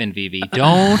 don't even, Vivi.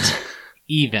 Don't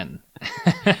even.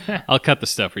 I'll cut the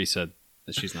stuff where you said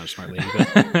that she's not a smart lady.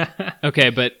 But... Okay,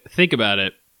 but think about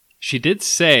it. She did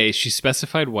say she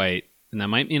specified white, and that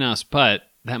might mean us, but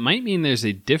that might mean there's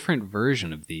a different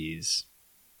version of these.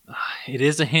 It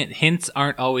is a hint. Hints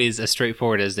aren't always as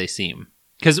straightforward as they seem.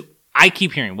 Because I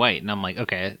keep hearing white, and I'm like,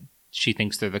 okay, she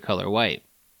thinks they're the color white.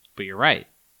 But you're right.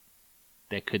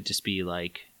 That could just be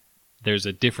like... There's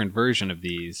a different version of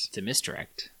these. It's a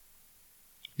misdirect.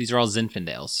 These are all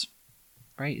Zinfandels.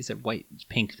 Right? Is it white?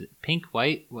 Pink,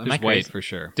 white? There's white for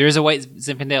sure. There is a white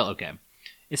Zinfandel? Okay.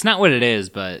 It's not what it is,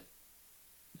 but...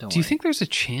 Do you think there's a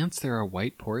chance there are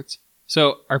white ports?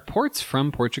 So, are ports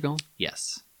from Portugal?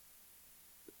 Yes.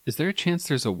 Is there a chance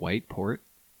there's a white port?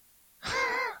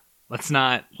 Let's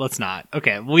not.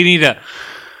 Okay, we need to...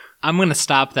 I'm going to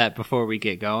stop that before we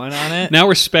get going on it. Now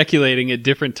we're speculating at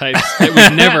different types that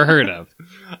we've never heard of.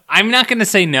 I'm not going to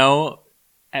say no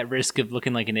at risk of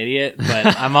looking like an idiot, but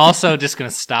I'm also just going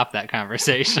to stop that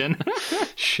conversation.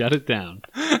 Shut it down.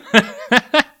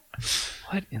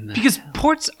 What in the Because hell?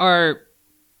 ports are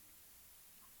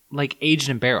like aged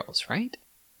in barrels, right?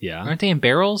 Yeah. Aren't they in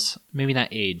barrels? Maybe not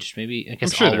aged. Maybe I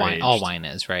guess I'm sure all they're wine. aged. All wine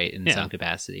is right in Yeah. some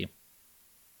capacity.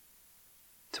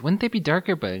 So wouldn't they be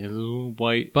darker? But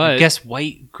white. But I guess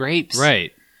white grapes.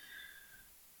 right.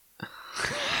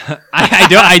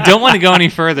 I don't want to go any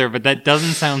further, but that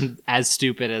doesn't sound as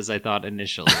stupid as I thought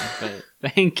initially. But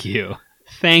Thank you.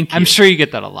 Thank you. I'm sure you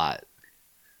get that a lot.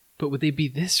 But would they be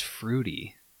this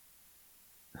fruity?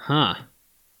 Huh.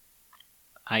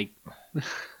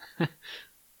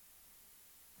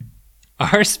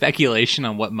 Our speculation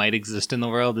on what might exist in the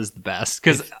world is the best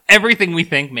because everything we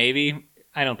think maybe,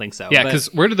 I don't think so. Yeah, but-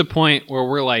 because we're to the point where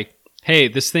we're like, hey,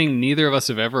 this thing neither of us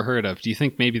have ever heard of. Do you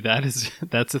think maybe that's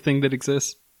a thing that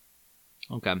exists?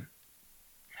 okay.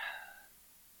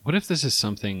 What if this is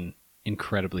something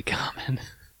incredibly common?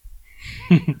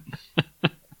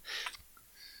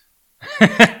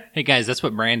 Hey guys, that's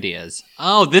what brandy is.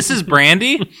 Oh, this is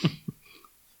brandy?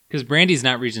 Because brandy's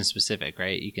not region specific,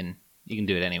 right? You can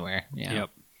do it anywhere. Yeah. Yep.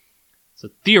 So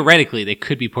theoretically, they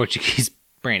could be Portuguese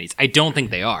brandies. I don't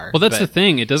think they are. Well, that's the but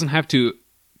thing. It doesn't have to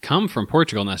come from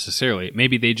Portugal necessarily.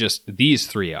 Maybe these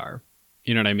three are.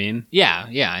 You know what I mean? Yeah,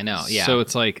 I know. Yeah. So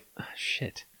it's like,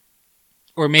 shit.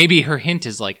 Or maybe her hint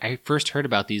is like, I first heard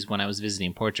about these when I was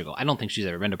visiting Portugal. I don't think she's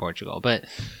ever been to Portugal, but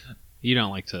You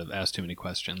don't like to ask too many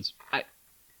questions.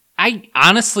 I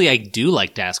honestly, I do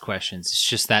like to ask questions. It's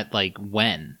just that, like,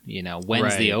 when's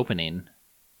Right. the opening?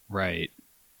 Right.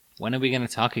 When are we going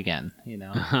to talk again?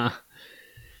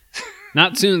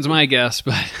 Not soon's my guess,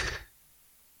 but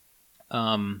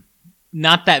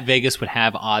Not that Vegas would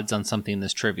have odds on something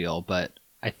this trivial, but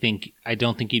I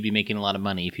don't think you'd be making a lot of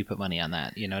money if you put money on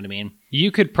that. You know what I mean?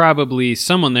 you could probably,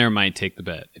 someone there might take the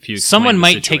bet. If you explain Someone the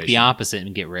might take the situation. opposite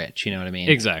and get rich. You know what I mean?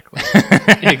 Exactly.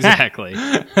 Exactly.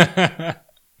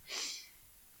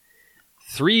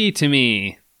 3 to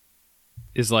me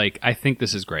is like, I think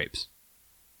this is grapes.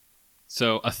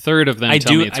 So a third of them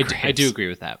tell me it's grapes. I do agree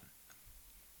with that.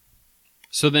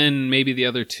 So then maybe the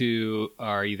other 2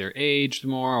 are either aged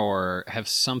more or have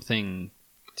something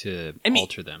to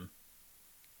alter them.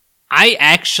 I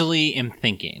actually am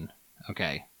thinking,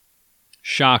 okay,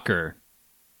 Shocker.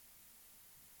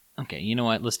 you know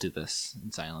what? Let's do this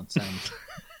in silence.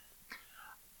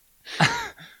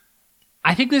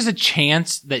 I think there's a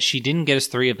chance that she didn't get us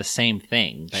 3 of the same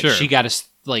thing. That Sure. She got us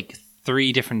like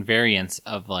 3 different variants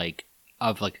of like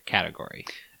a category.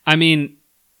 I mean,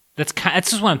 That's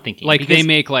just what I'm thinking. like because- they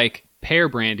make like pear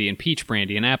brandy and peach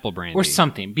brandy and apple brandy. or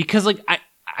something, because like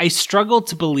I struggle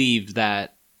to believe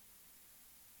that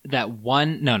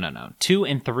 2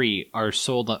 and 3 are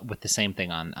sold with the same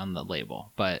thing on the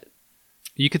label, but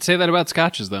You could say that about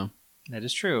scotches, though. that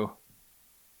is true.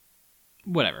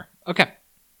 Whatever. Okay.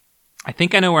 I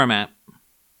think I know where I'm at.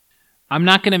 I'm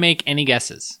not going to make any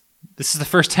guesses. This is the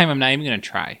first time I'm not even going to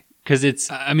try because it's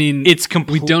I mean, it's we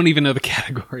complete. don't even know the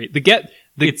category. The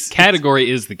category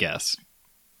is the guess.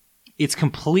 It's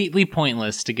completely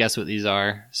pointless to guess what these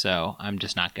are, so I'm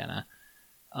just not gonna.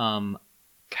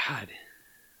 God,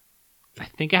 I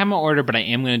think I have my order, but I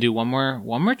am going to do one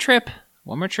more trip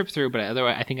through. But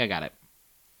otherwise, I think I got it.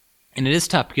 And it is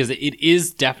tough because it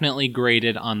is definitely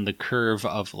graded on the curve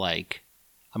of like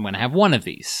I'm going to have one of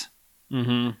these,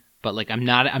 but like I'm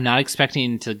not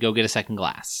expecting to go get a second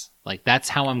glass. Like that's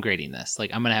how I'm grading this.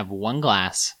 Like I'm going to have one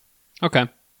glass, okay.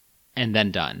 and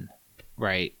then done.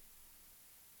 Right?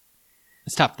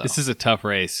 It's tough though. This is a tough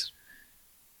race.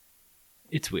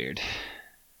 It's weird.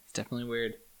 It's definitely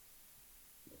weird.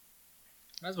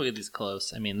 Might as well get these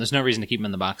close. I mean, there's no reason to keep them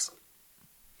in the box.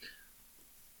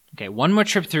 Okay, one more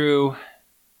trip through.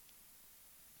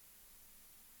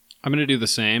 I'm gonna do the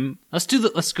same.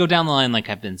 Let's go down the line like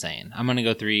I've been saying. I'm gonna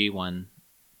go 3, 1,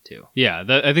 2. Yeah,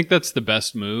 I think that's the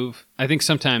best move. I think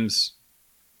sometimes,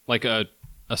 like a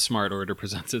smart order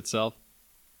presents itself.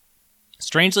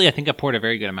 Strangely, I think I poured a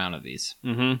very good amount of these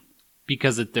Mm-hmm.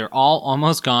 because they're all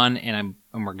almost gone, and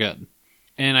we're good.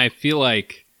 And I feel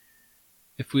like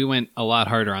if we went a lot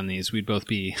harder on these, we'd both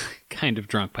be kind of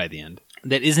drunk by the end.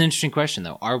 That is an interesting question,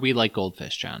 though. Are we like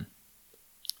Goldfish, John?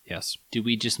 Yes, Do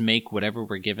we just make whatever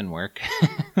we're given work?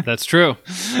 that's true.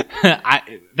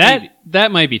 Maybe.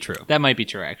 That might be true. That might be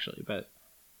true, actually, but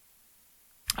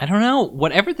I don't know.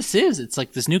 Whatever this is, it's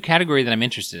like this new category that I'm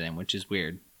interested in, which is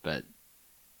weird. But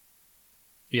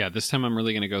Yeah, this time I'm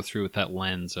really going to go through with that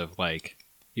lens of like,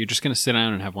 you're just going to sit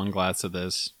down and have one glass of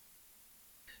this.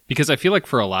 Because I feel like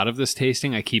for a lot of this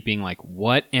tasting, I keep being like,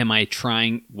 what am I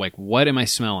trying? Like, what am I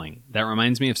smelling? That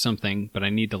reminds me of something, but I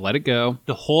need to let it go.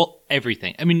 the whole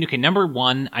everything. I mean, okay, number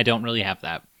 1, I don't really have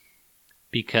that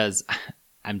because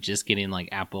I'm just getting like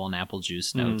apple and apple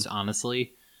juice notes,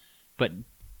 honestly. But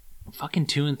fucking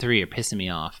 2 and 3 are pissing me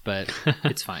off, but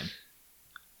it's fine.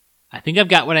 I think I've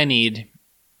got what I need.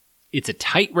 It's a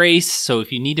tight race, so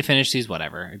if you need to finish these,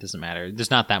 whatever. It doesn't matter.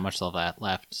 There's not that much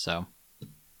left, so.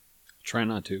 Try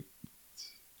not to.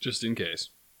 Just in case.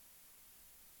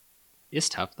 It's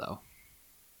tough, though.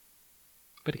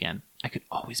 But again, I could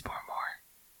always pour more.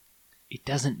 It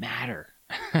doesn't matter.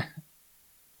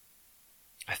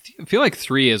 I feel like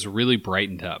 3 has really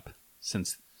brightened up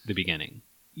since the beginning.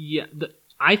 Yeah,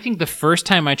 I think the first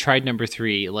time I tried number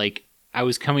 3, like, I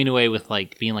was coming away with,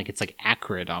 like, being like, it's, like,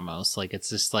 acrid almost. Like, it's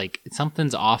just, like,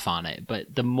 something's off on it.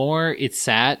 But the more it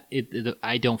sat,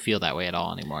 I don't feel that way at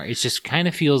all anymore. It just kind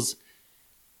of feels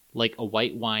like a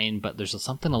white wine, but there's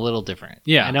something a little different.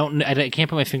 Yeah. I can't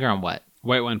put my finger on what.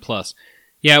 White wine plus.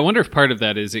 Yeah, I wonder if part of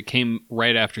that is it came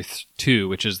right after 2,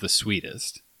 which is the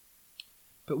sweetest.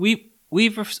 But we've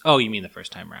oh, you mean the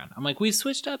first time around. I'm like, we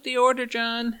switched up the order,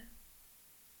 John.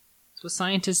 That's what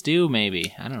scientists do,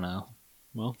 maybe. I don't know.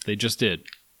 Well, they just did.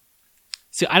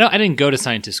 See, I didn't go to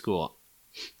scientist school.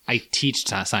 I teach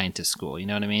scientist school, you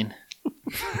know what I mean?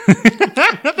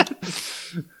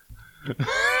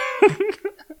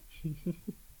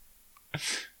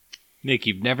 Nick,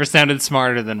 you've never sounded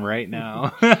smarter than right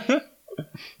now.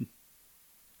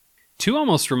 2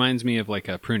 almost reminds me of like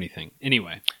a pruny thing.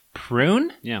 Anyway.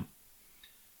 Prune? Yeah.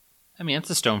 I mean, it's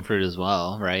a stone fruit as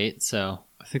well, right? So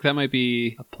I think that might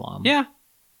be... a plum. Yeah.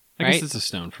 I Right? guess it's a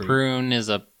stone fruit. Prune is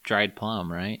a dried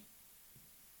plum, right?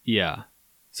 Yeah.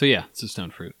 So yeah, it's a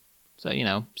stone fruit. So,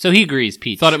 so he agrees,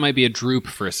 peach. Thought it might be a drupe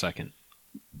for a second.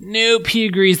 Nope, he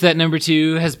agrees that number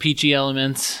 2 has peachy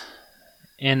elements.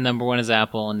 And number 1 is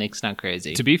apple, and Nick's not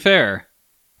crazy. To be fair,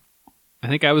 I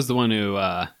think I was the one who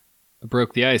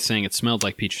broke the ice saying it smelled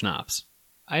like peach schnapps.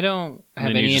 I don't have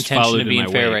then you any just intention followed of in being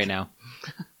my fair wake. right now.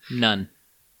 None.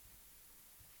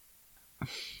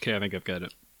 Okay, I think I've got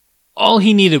it. All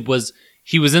he needed was,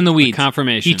 he was in the weeds.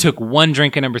 Confirmation. He took 1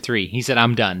 drink of number 3. He said,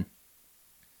 I'm done.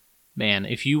 Man,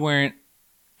 if you weren't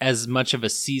as much of a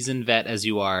seasoned vet as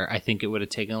you are, I think it would have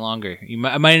taken longer.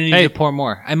 I might have needed to pour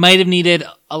more. I might have needed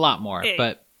a lot more,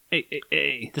 but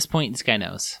at this point, this guy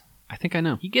knows. I think I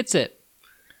know. He gets it.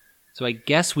 So I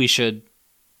guess we should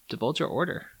divulge our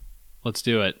order. Let's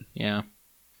do it. Yeah.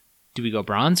 Do we go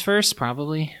bronze first?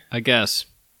 Probably. I guess.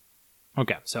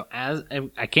 Okay, so as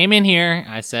I came in here,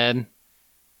 I said,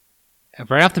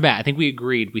 right off the bat, I think we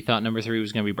agreed we thought number 3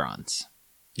 was going to be bronze.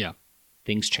 Yeah.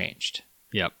 Things changed.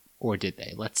 Yep. Or did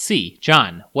they? Let's see.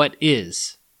 John, what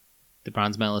is the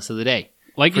bronze medalist of the day?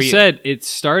 Like For you said, it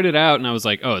started out and I was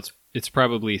like, oh, it's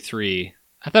probably 3.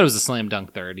 I thought it was a slam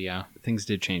dunk third, yeah. Things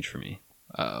did change for me.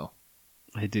 Uh-oh.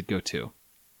 I did go 2.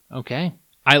 Okay.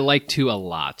 I like 2 a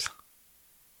lot.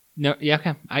 No, yeah,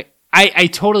 okay. I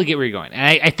totally get where you're going.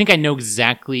 And I think I know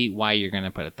exactly why you're going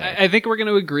to put it there. I think we're going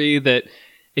to agree that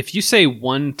if you say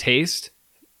 1 taste,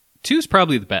 2 is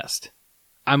probably the best.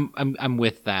 I'm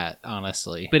with that,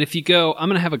 honestly. But if you go, I'm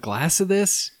going to have a glass of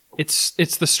this, it's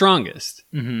the strongest.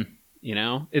 Mm-hmm. You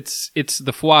know? It's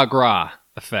the foie gras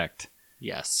effect,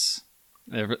 Yes.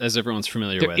 as everyone's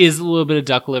familiar There with. is a little bit of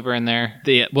duck liver in there.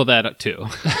 Well, that too.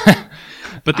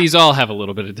 But these all have a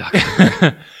little bit of duck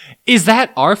liver. Is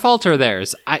that our fault or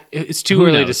theirs? It's too Who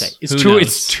early to knows? say. Who knows?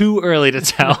 It's too early to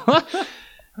tell.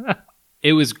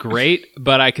 It was great,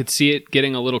 but I could see it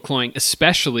getting a little cloying,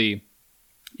 especially,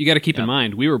 you got to keep in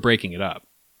mind, we were breaking it up.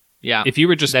 Yeah. If you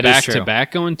were just That is back true. to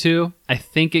back going 2, I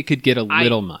think it could get a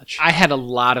little much. I had a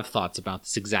lot of thoughts about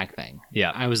this exact thing.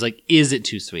 Yeah. I was like, is it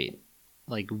too sweet?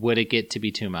 Like, would it get to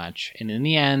be too much? And in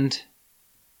the end,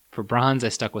 for bronze, I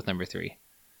stuck with number 3.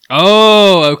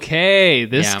 Oh, okay.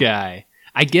 This Yeah. guy.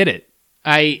 I get it.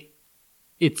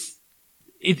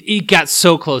 It got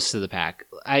so close to the pack.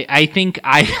 I think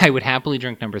I would happily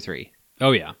drink number 3.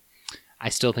 Oh, yeah. I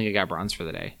still think I got bronze for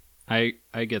the day. I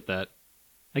get that.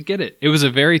 I get it. It was a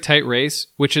very tight race,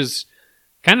 which is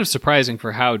kind of surprising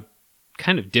for how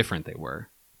kind of different they were.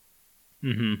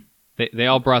 Mm-hmm. They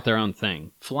all brought their own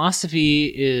thing. Philosophy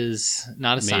is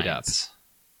not a Made up. science.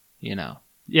 You know.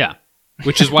 Yeah.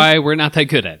 Which is why we're not that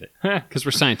good at it. Because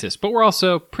we're scientists. But we're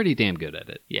also pretty damn good at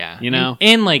it. Yeah. You know?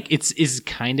 And like, it's is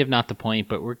kind of not the point,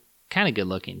 but we're kind of good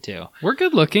looking too. We're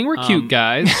good looking. We're cute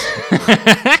guys.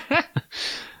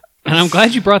 And I'm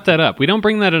glad you brought that up. We don't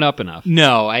bring that up enough.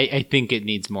 No, I think it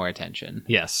needs more attention.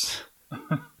 Yes.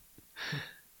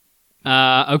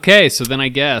 Okay, so then I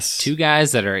guess 2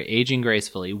 guys that are aging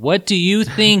gracefully. What do you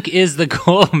think is the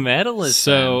gold medalist?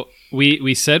 So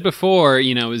we said before,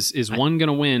 you know, is one going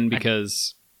to win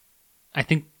because I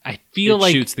feel it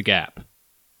like shoots the gap.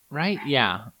 right?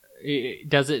 Yeah.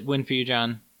 Does it win for you,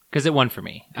 John? Because it won for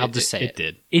me. I'll just say it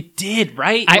did. It did,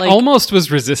 right? I almost was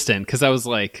resistant because I was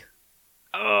like,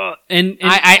 and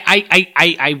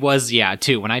I was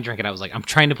too. When I drank it, I was like, I'm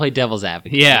trying to play devil's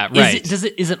advocate. Yeah, Like, right.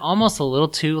 Is it almost a little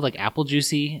too like apple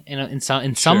juicy? In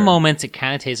some Sure. moments, it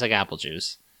kind of tastes like apple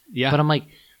juice. yeah, But I'm like,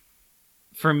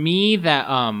 for me,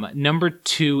 that number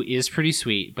 2 is pretty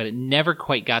sweet, but it never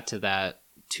quite got to that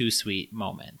too sweet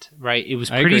moment. Right? It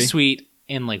was I pretty agree. sweet.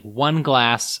 In like one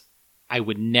glass, I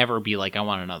would never be like, I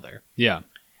want another. yeah,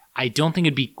 I don't think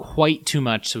it'd be quite too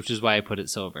much, which is why I put it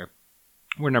silver.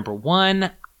 Where number 1,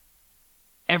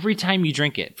 every time you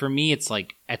drink it, for me, it's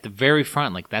like at the very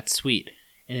front, like that's sweet,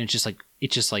 and it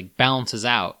just like balances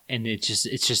out, and it's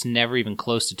just never even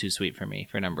close to too sweet for me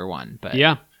for number 1. But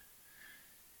yeah.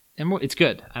 it's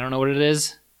good. I don't know what it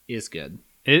is. It's good.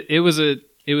 It was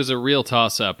a real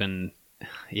toss up, and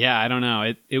yeah, I don't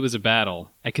know. It was a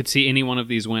battle. I could see any one of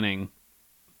these winning,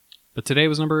 but today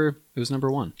was number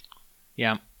 1.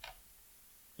 Yeah,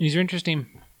 these are interesting.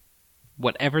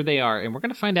 Whatever they are, and we're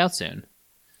gonna find out soon.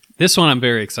 This one I'm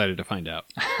very excited to find out.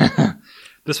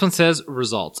 This one says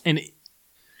results, and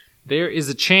there is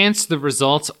a chance the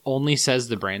results only says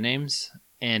the brand names,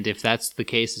 and if that's the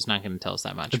case, it's not going to tell us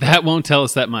that much. That won't tell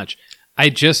us that much. I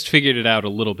just figured it out a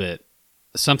little bit.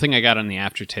 Something I got on the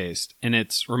aftertaste, and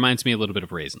it reminds me a little bit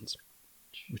of raisins,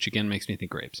 which again makes me think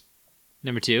grapes.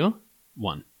 Number 2,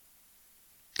 1.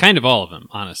 Kind of all of them,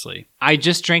 honestly. I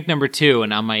just drank number 2,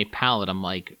 and on my palate, I'm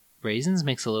like, raisins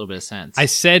makes a little bit of sense. I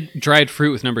said dried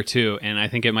fruit with number 2, and I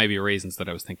think it might be raisins that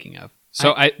I was thinking of.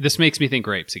 So this makes me think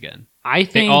grapes again. I They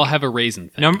think all have a raisin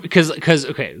thing.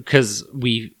 because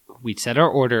we set our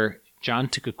order. John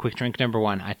took a quick drink number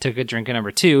 1. I took a drink of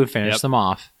number 2 and finished Yep. them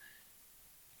off.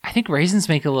 I think raisins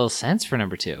make a little sense for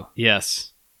number 2.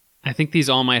 Yes. I think these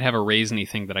all might have a raisiny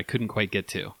thing that I couldn't quite get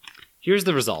to. Here's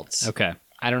the results. Okay.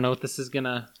 I don't know what this is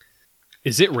gonna.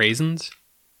 Is it raisins?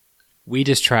 We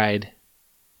just tried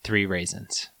 3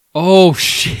 raisins. Oh,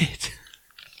 shit.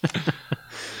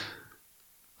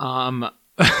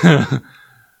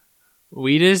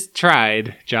 We just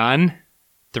tried, John,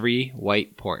 3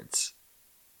 white ports.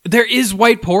 There is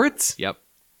white ports? Yep.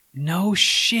 No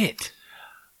shit.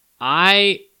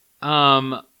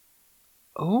 Oh,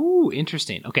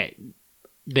 interesting. Okay.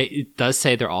 It does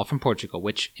say they're all from Portugal,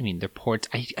 which, I mean, they're ports.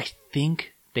 I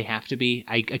think they have to be.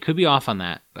 I could be off on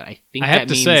that, but I think I have that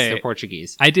to means say, they're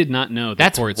Portuguese. I did not know that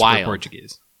That's ports wild. were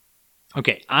Portuguese.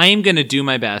 Okay, I'm going to do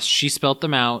my best. She spelt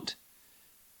them out.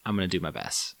 I'm going to do my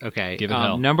best. Okay. Give it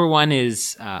hell. Number 1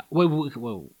 is...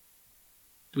 whoa.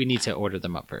 We need to order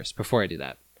them up first before I do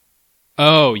that.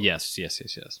 Oh, yes.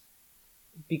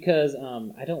 Because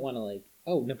I don't want to like...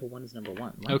 Oh, number 1 is number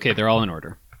 1. What? Okay, they're all in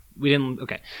order. We didn't...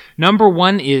 Okay. Number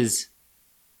 1 is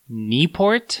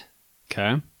Newport.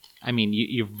 Okay. I mean,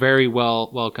 you're very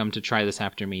welcome to try this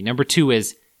after me. Number 2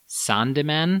 is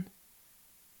Sandeman.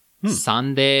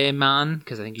 Sandeman,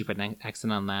 because I think you put an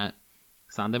accent on that.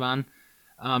 Sandeman.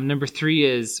 Number 3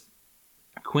 is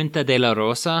Quinta de la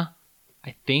Rosa.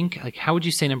 I think. Like, how would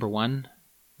you say number 1?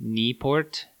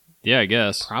 Newport? Yeah, I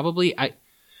guess. Probably.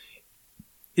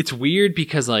 It's weird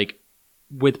because, like,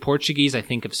 with Portuguese, I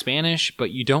think of Spanish, but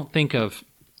you don't think of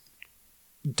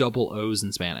double O's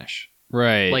in Spanish.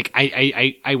 Right. Like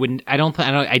I wouldn't. I don't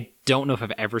know if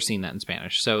I've ever seen that in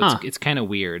Spanish. So it's kind of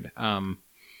weird.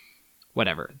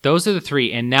 Whatever. Those are the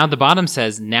 3, and now the bottom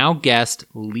says now guessed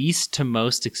least to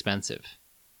most expensive.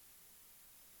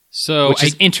 So Which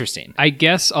is interesting. I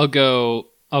guess I'll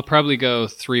probably go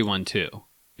 3-1-2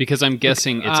 because I'm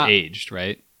guessing it's aged,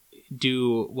 right?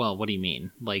 What do you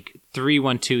mean? Like 3,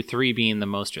 1, 2, 3 being the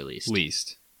most or least?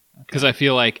 Least. Because I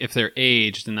feel like if they're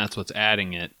aged and that's what's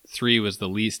adding it, 3 was the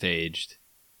least aged.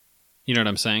 You know what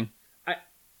I'm saying?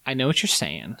 I know what you're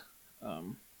saying.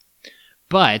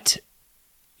 But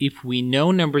if we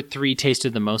know number 3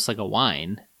 tasted the most like a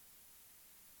wine,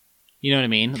 you know what I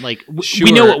mean? Like,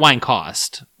 we know what wine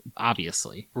cost,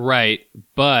 obviously. Right.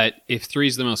 But if 3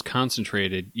 is the most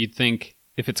concentrated, you'd think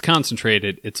if it's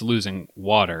concentrated, it's losing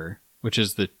water, which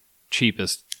is the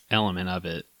cheapest element of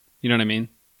it. You know what I mean?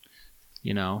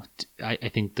 You know, I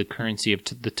think the currency of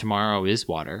the tomorrow is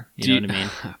water. You know what I mean?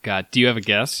 Oh God, do you have a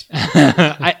guess?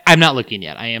 I'm not looking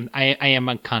yet. I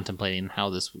am contemplating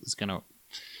how this is going to...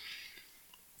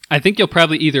 I think you'll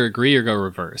probably either agree or go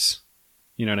reverse.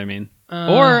 You know what I mean?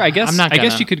 Or I guess I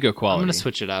guess you could go quality. I'm going to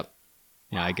switch it up.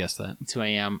 Yeah, I guess that. That's who I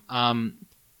am.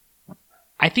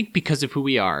 I think because of who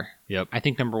we are, Yep. I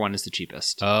think number 1 is the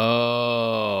cheapest.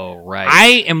 Oh, right. I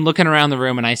am looking around the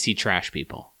room and I see trash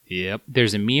people. Yep.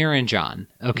 There's Amir and John.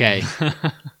 Okay.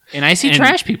 And I see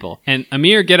trash people. And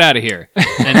Amir, get out of here.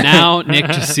 And now Nick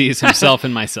just sees himself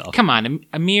and myself. Come on.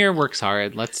 Amir works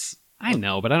hard. I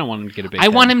know, but I don't want him to get a big I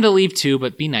head. want him to leave too,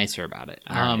 but be nicer about it.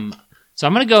 Right. So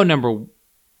I'm going to go number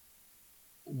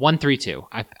 132.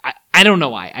 I don't know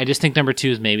why. I just think number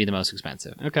 2 is maybe the most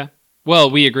expensive. Okay. Well,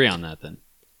 we agree on that then.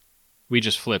 We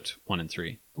just flipped 1 and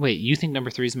 3. Wait, you think number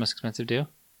 3 is the most expensive too?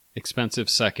 Expensive,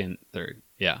 second, third.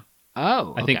 Yeah.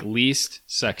 Oh, okay. I think least,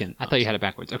 second. I thought you had it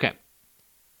backwards. Okay.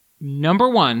 Number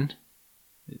 1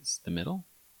 is the middle.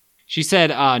 She said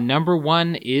number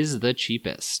 1 is the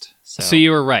cheapest. So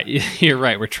you were right. You're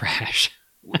right. We're trash.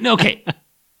 Okay.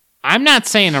 I'm not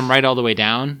saying I'm right all the way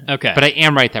down. Okay. But I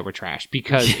am right that we're trash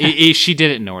because she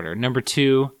did it in order. Number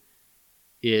 2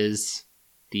 is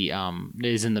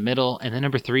is in the middle, and then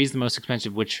number 3 is the most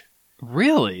expensive, which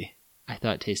really I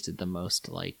thought tasted the most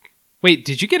like. Wait,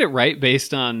 did you get it right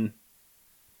based on?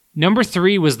 Number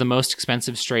 3 was the most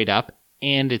expensive straight up,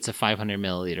 and it's a 500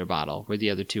 milliliter bottle, where the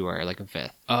other 2 are like a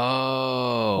fifth.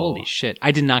 Oh, holy shit!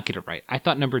 I did not get it right. I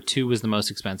thought number 2 was the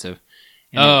most expensive,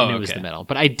 and it was the middle.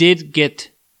 But I did get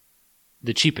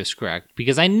the cheapest correct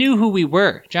because I knew who we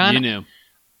were, John. You knew,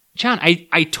 John.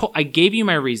 I gave you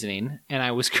my reasoning, and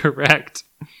I was correct.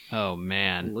 Oh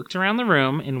man! I looked around the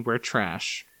room, and we're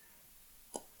trash.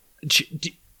 Should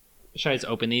I just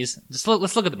open these? Let's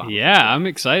look at the bottom. Yeah, I'm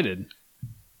excited.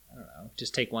 I don't know.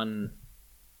 Just take one.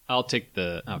 I'll take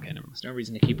the. Okay, never mind. There's no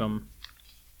reason to keep them.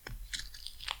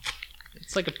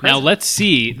 It's like a present. Now let's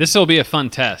see. This will be a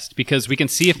fun test because we can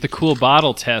see if the cool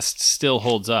bottle test still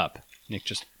holds up. Nick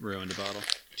just ruined a bottle.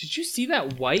 Did you see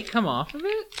that white come off of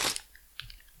it?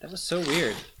 That was so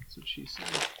weird. That's what she said.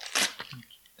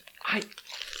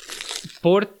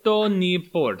 Porto ni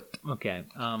Port. Okay.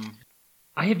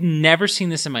 I have never seen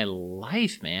this in my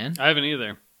life, man. I haven't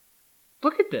either.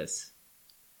 Look at this.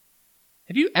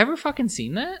 Have you ever fucking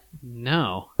seen that?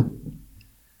 No.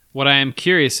 What I am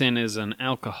curious in is an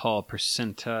alcohol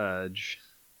percentage.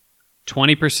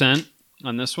 20%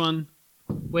 on this one.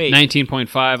 Wait.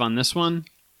 19.5 on this one.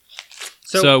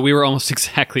 So we were almost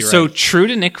exactly right. So true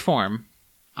to Nick form,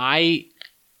 I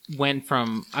went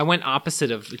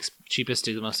opposite of cheapest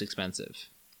to the most expensive.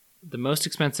 The most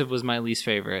expensive was my least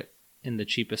favorite, and the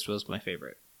cheapest was my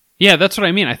favorite. Yeah, that's what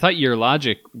I mean. I thought your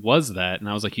logic was that, and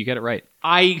I was like, you get it right.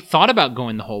 I thought about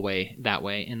going the whole way that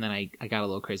way, and then I got a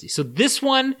little crazy. So this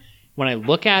one, when I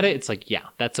look at it, it's like, yeah,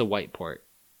 that's a white port.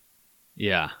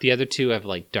 Yeah. The other 2 have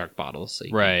like dark bottles, so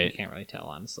you can't really tell,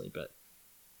 honestly. But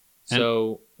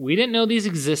so we didn't know these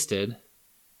existed.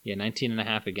 Yeah,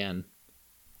 19.5 again.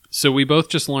 So we both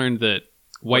just learned that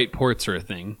white ports are a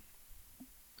thing.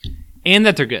 And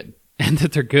that they're good. And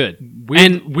that they're good.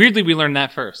 Weirdly, we learned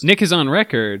that first. Nick is on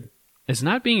record as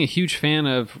not being a huge fan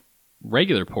of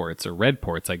regular ports, or red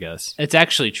ports, I guess. It's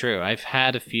actually true. I've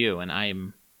had a few, and I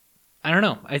don't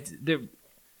know.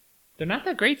 They're not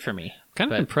that great for me.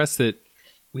 Kind of impressed that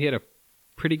we had a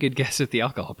pretty good guess at the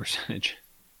alcohol percentage.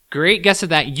 Great guess at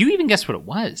that. You even guessed what it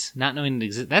was, not knowing it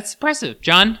existed. That's impressive.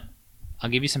 John, I'll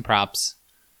give you some props.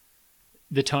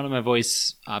 The tone of my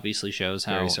voice obviously shows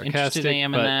how interested I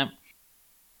am in that.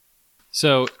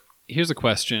 So here's a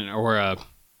question, or I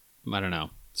don't know,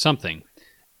 something.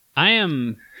 I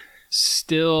am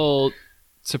still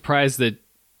surprised that,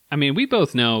 I mean, we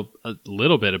both know a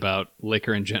little bit about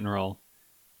liquor in general.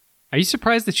 Are you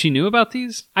surprised that she knew about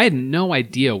these? I had no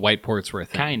idea white ports were a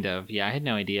thing. Kind of, yeah. I had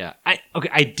no idea.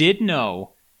 I did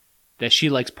know that she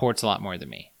likes ports a lot more than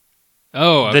me.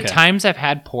 Oh, okay. The times I've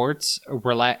had ports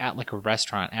were at like a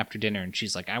restaurant after dinner, and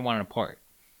she's like, I want a port.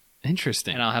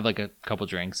 Interesting. And I'll have like a couple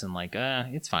drinks and like,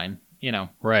 it's fine, you know.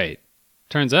 Right.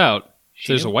 Turns out,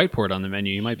 there's a white port on the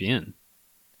menu you might be in.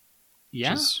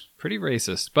 Yeah. Which is pretty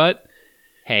racist. But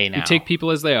Hey, now. We take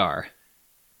people as they are.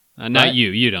 Not But you.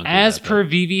 You don't do As that, per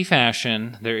VV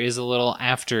fashion, there is a little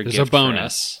after There's gift a bonus. for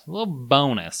us. A little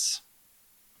bonus.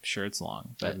 I'm sure it's long,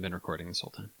 I but haven't been recording this whole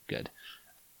time. good.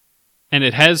 And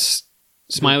it has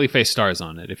smiley face stars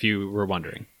on it, if you were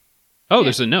wondering. Oh, Yeah.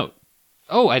 there's a note.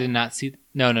 Oh, I did not see.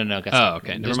 No. Got Oh, stuck.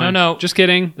 okay. There's Never no mind. note. Just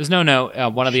kidding. There's no note.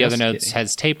 One of the Just other notes kidding.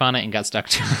 has tape on it and got stuck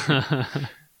to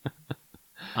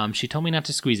it. She told me not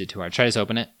to squeeze it too hard. Should I just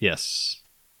open it? Yes.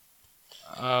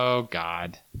 Oh,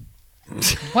 God.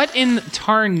 What in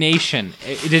tarnation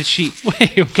did she...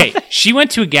 Wait. Okay, she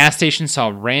went to a gas station,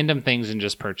 saw random things, and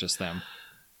just purchased them.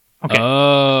 Okay.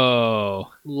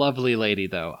 Oh. Lovely lady,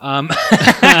 though.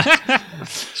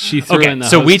 She threw in the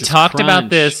so we Hostess talked about Crunch.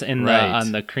 this in Right.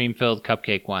 on the cream-filled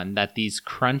cupcake one, that these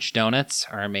crunch donuts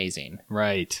are amazing.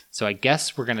 Right. So I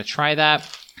guess we're going to try that.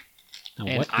 Now,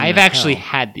 And what in I've the actually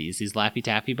hell? had these Laffy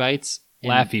Taffy Bites.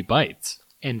 And, Laffy Bites.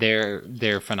 And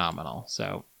they're phenomenal.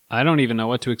 So I don't even know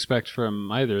what to expect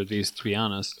from either of these, to be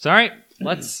honest. it's all right.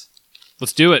 Let's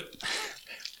do it.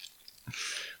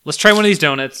 try one of these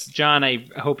donuts. John, I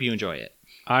hope you enjoy it.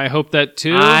 I hope that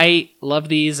too. I love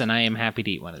these, and I am happy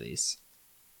to eat one of these.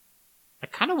 I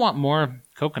kind of want more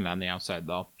coconut on the outside,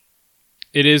 though.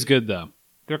 It is good, though.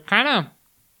 They're kind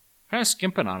of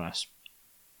skimping on us.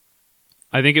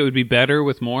 I think it would be better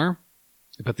with more,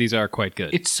 but these are quite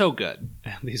good. It's so good.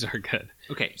 These are good.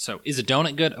 Okay, so is a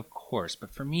donut good? Of course,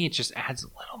 but for me, it just adds a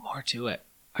little more to it.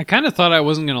 I kind of thought I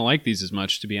wasn't going to like these as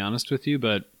much, to be honest with you,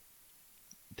 but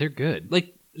they're good.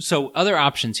 Like, so other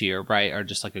options here, right, are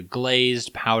just like a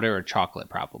glazed powder or chocolate,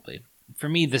 probably. For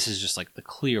me, this is just like the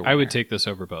clear I would winner. take this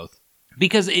over both.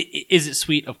 Because is it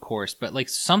sweet? Of course, but like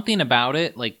something about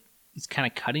it, like it's kind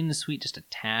of cutting the sweet just a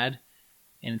tad,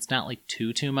 and it's not like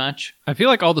too much. I feel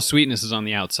like all the sweetness is on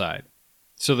the outside.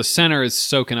 So the center is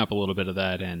soaking up a little bit of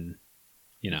that, and,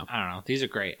 you know. I don't know. These are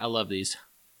great. I love these.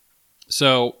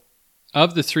 So,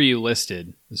 of the three you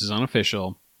listed, this is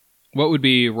unofficial, what would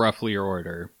be roughly your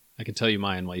order? I can tell you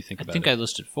mine while you think I about think it. I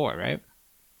listed 4, right?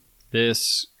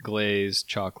 This, glazed,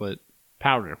 chocolate.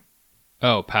 Powder.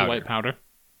 Oh, The powder. white powder.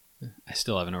 I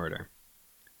still have an order.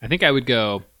 I think I would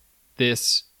go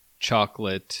this,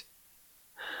 chocolate.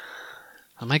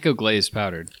 I might go glazed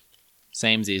powdered.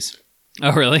 Samesies.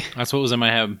 Oh, really? That's what was in my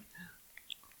head.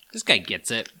 This guy gets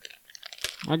it.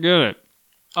 I get it.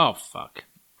 Oh, fuck.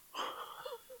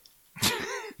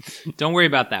 Don't worry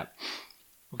about that.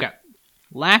 Okay.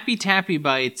 Laffy Taffy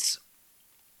Bites.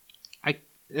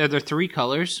 Are there 3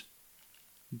 colors?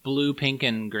 Blue, pink,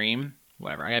 and green.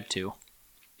 Whatever. I have 2.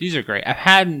 These are great. I've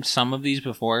had some of these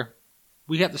before.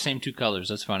 We got the same 2 colors.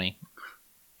 That's funny.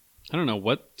 I don't know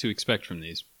what to expect from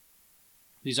these.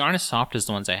 These aren't as soft as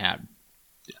the ones I had.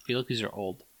 I feel like these are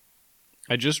old.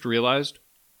 I just realized,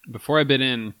 before I bit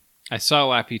in, I saw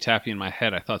Laffy Taffy in my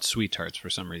head. I thought Sweet Tarts for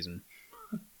some reason.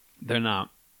 They're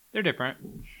not. They're different.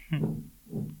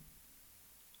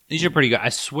 These are pretty good. I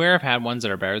swear I've had ones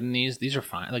that are better than these. These are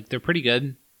fine. Like, they're pretty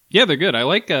good. Yeah, they're good. I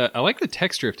like the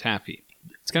texture of taffy.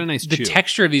 It's got a nice The chew.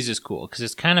 texture of these is cool because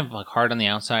it's kind of like hard on the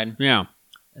outside, Yeah.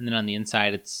 and then on the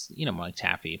inside, it's more like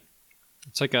taffy.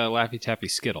 It's like a Laffy Taffy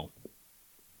Skittle.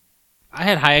 I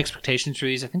had high expectations for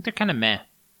these. I think they're kind of meh.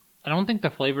 I don't think the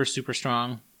flavor is super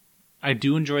strong. I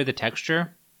do enjoy the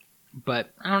texture,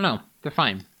 but I don't know. They're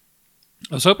fine.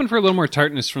 I was hoping for a little more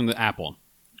tartness from the apple.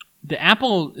 The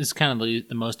apple is kind of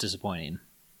the most disappointing.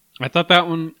 I thought that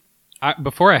one,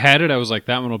 before I had it, I was like,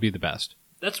 that one will be the best.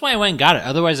 That's why I went and got it.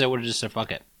 Otherwise, I would have just said,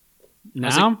 fuck it. I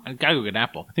was Now, like, I gotta go get an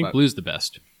apple. I think But blue's the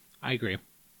best. I agree.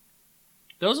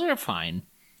 Those are fine.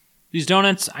 These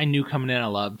donuts, I knew coming in, I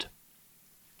loved.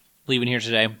 Leaving here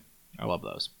today, I love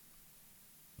those.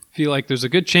 Feel like there's a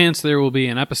good chance there will be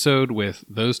an episode with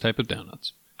those type of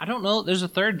donuts. I don't know. There's a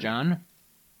third, John.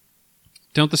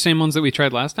 Don't the same ones that we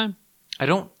tried last time? I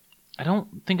don't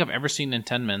think I've ever seen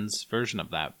Nintendo's version of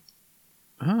that.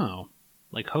 Oh.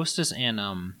 Like Hostess and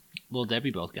Little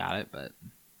Debbie both got it, but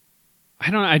I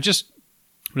don't know.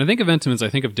 When I think of Entenmann's, I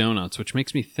think of donuts, which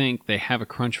makes me think they have a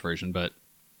crunch version, but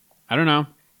I don't know.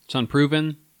 It's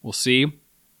unproven. We'll see.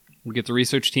 We'll get the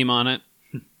research team on it.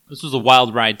 this was a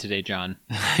wild ride today, John.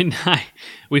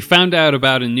 We found out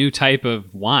about a new type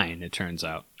of wine, it turns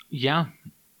out. Yeah,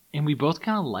 and we both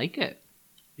kind of like it.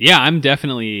 Yeah, I'm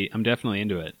definitely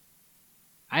into it.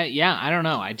 I don't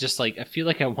know. I just I feel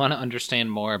like I want to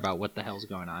understand more about what the hell's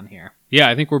going on here. Yeah,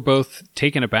 I think we're both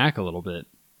taken aback a little bit.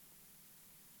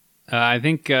 I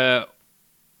think,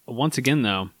 once again,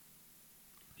 though,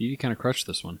 you kind of crushed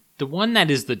this one. The one that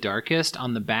is the darkest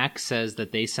on the back says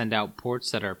that they send out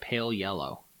ports that are pale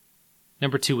yellow.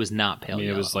 Number 2 was not pale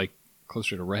yellow. It was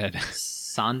closer to red.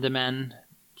 Sandemen.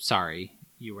 Sorry,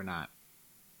 you were not.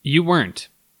 You weren't.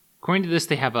 According to this,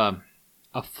 they have a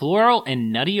floral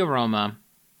and nutty aroma,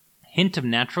 hint of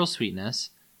natural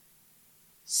sweetness.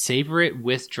 Savor it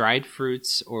with dried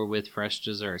fruits or with fresh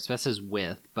desserts. That says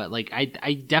with, but like I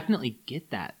definitely get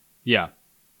that. Yeah.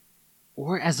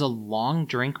 Or as a long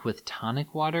drink with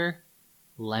tonic water,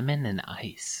 lemon, and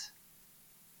ice.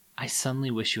 I suddenly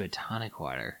wish you had tonic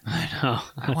water. I know.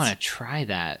 I want to try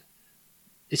that.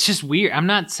 It's just weird. I'm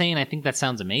not saying I think that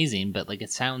sounds amazing, but like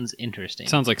it sounds interesting.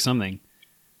 Sounds like something.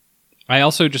 I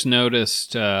also just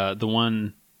noticed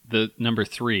the number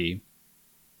 3,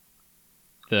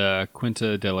 the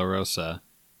Quinta de la Rosa,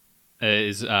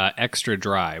 is extra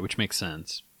dry, which makes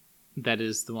sense. That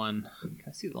is the one. Can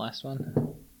I see the last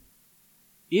one?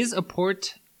 Is a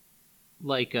port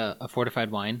like a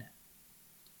fortified wine?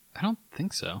 I don't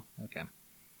think so. Okay.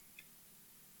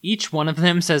 Each one of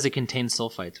them says it contains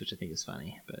sulfites, which I think is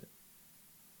funny. But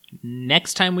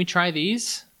next time we try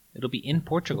these, it'll be in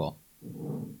Portugal.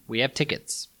 We have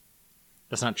tickets.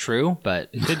 That's not true, but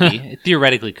it could be. It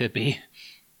theoretically could be.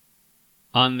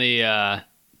 On the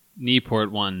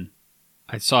Newport one,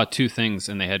 I saw 2 things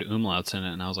and they had umlauts in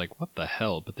it, and I was like, what the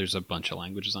hell? But there's a bunch of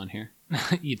languages on here.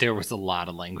 There was a lot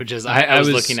of languages. I was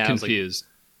looking at confused.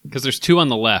 Because there's 2 on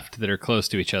the left that are close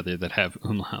to each other that have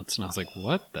umlauts, and I was like,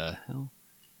 what the hell?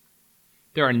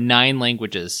 There are 9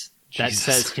 languages that Jesus.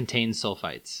 says contain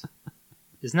sulfites.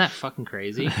 Isn't that fucking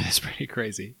crazy? That's pretty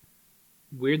crazy.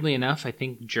 Weirdly enough, I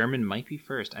think German might be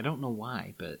first. I don't know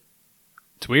why, but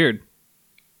It's weird.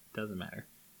 it doesn't matter.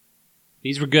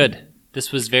 These were good.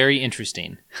 This was very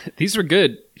interesting. These were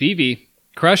good. Vivi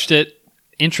crushed it.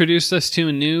 Introduced us to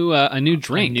a new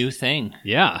drink. A new thing.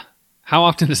 Yeah. How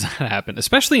often does that happen?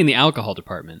 Especially in the alcohol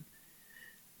department.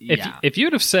 Yeah. If you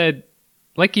would have said,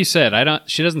 like you said,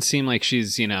 she doesn't seem like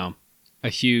she's, a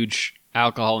huge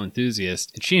alcohol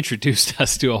enthusiast, and she introduced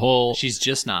us to a whole She's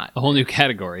just not. new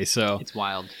category. So It's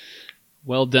wild.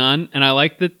 well done. And I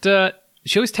like that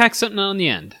she always tacks something on the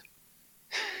end.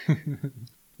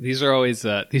 These are always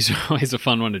a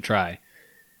fun one to try.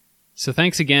 So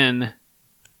thanks again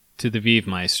to the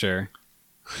Vivmeister.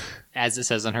 As it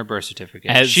says on her birth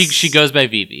certificate. She goes by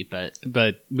Vivi, but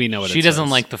we know what she it doesn't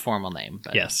says. like the formal name.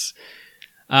 But. Yes.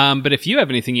 But if you have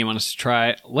anything you want us to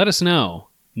try, let us know.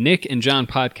 Nick and John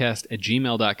podcast at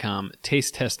gmail.com.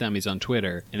 Taste Test Dummies on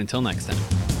Twitter. And until next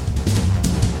time.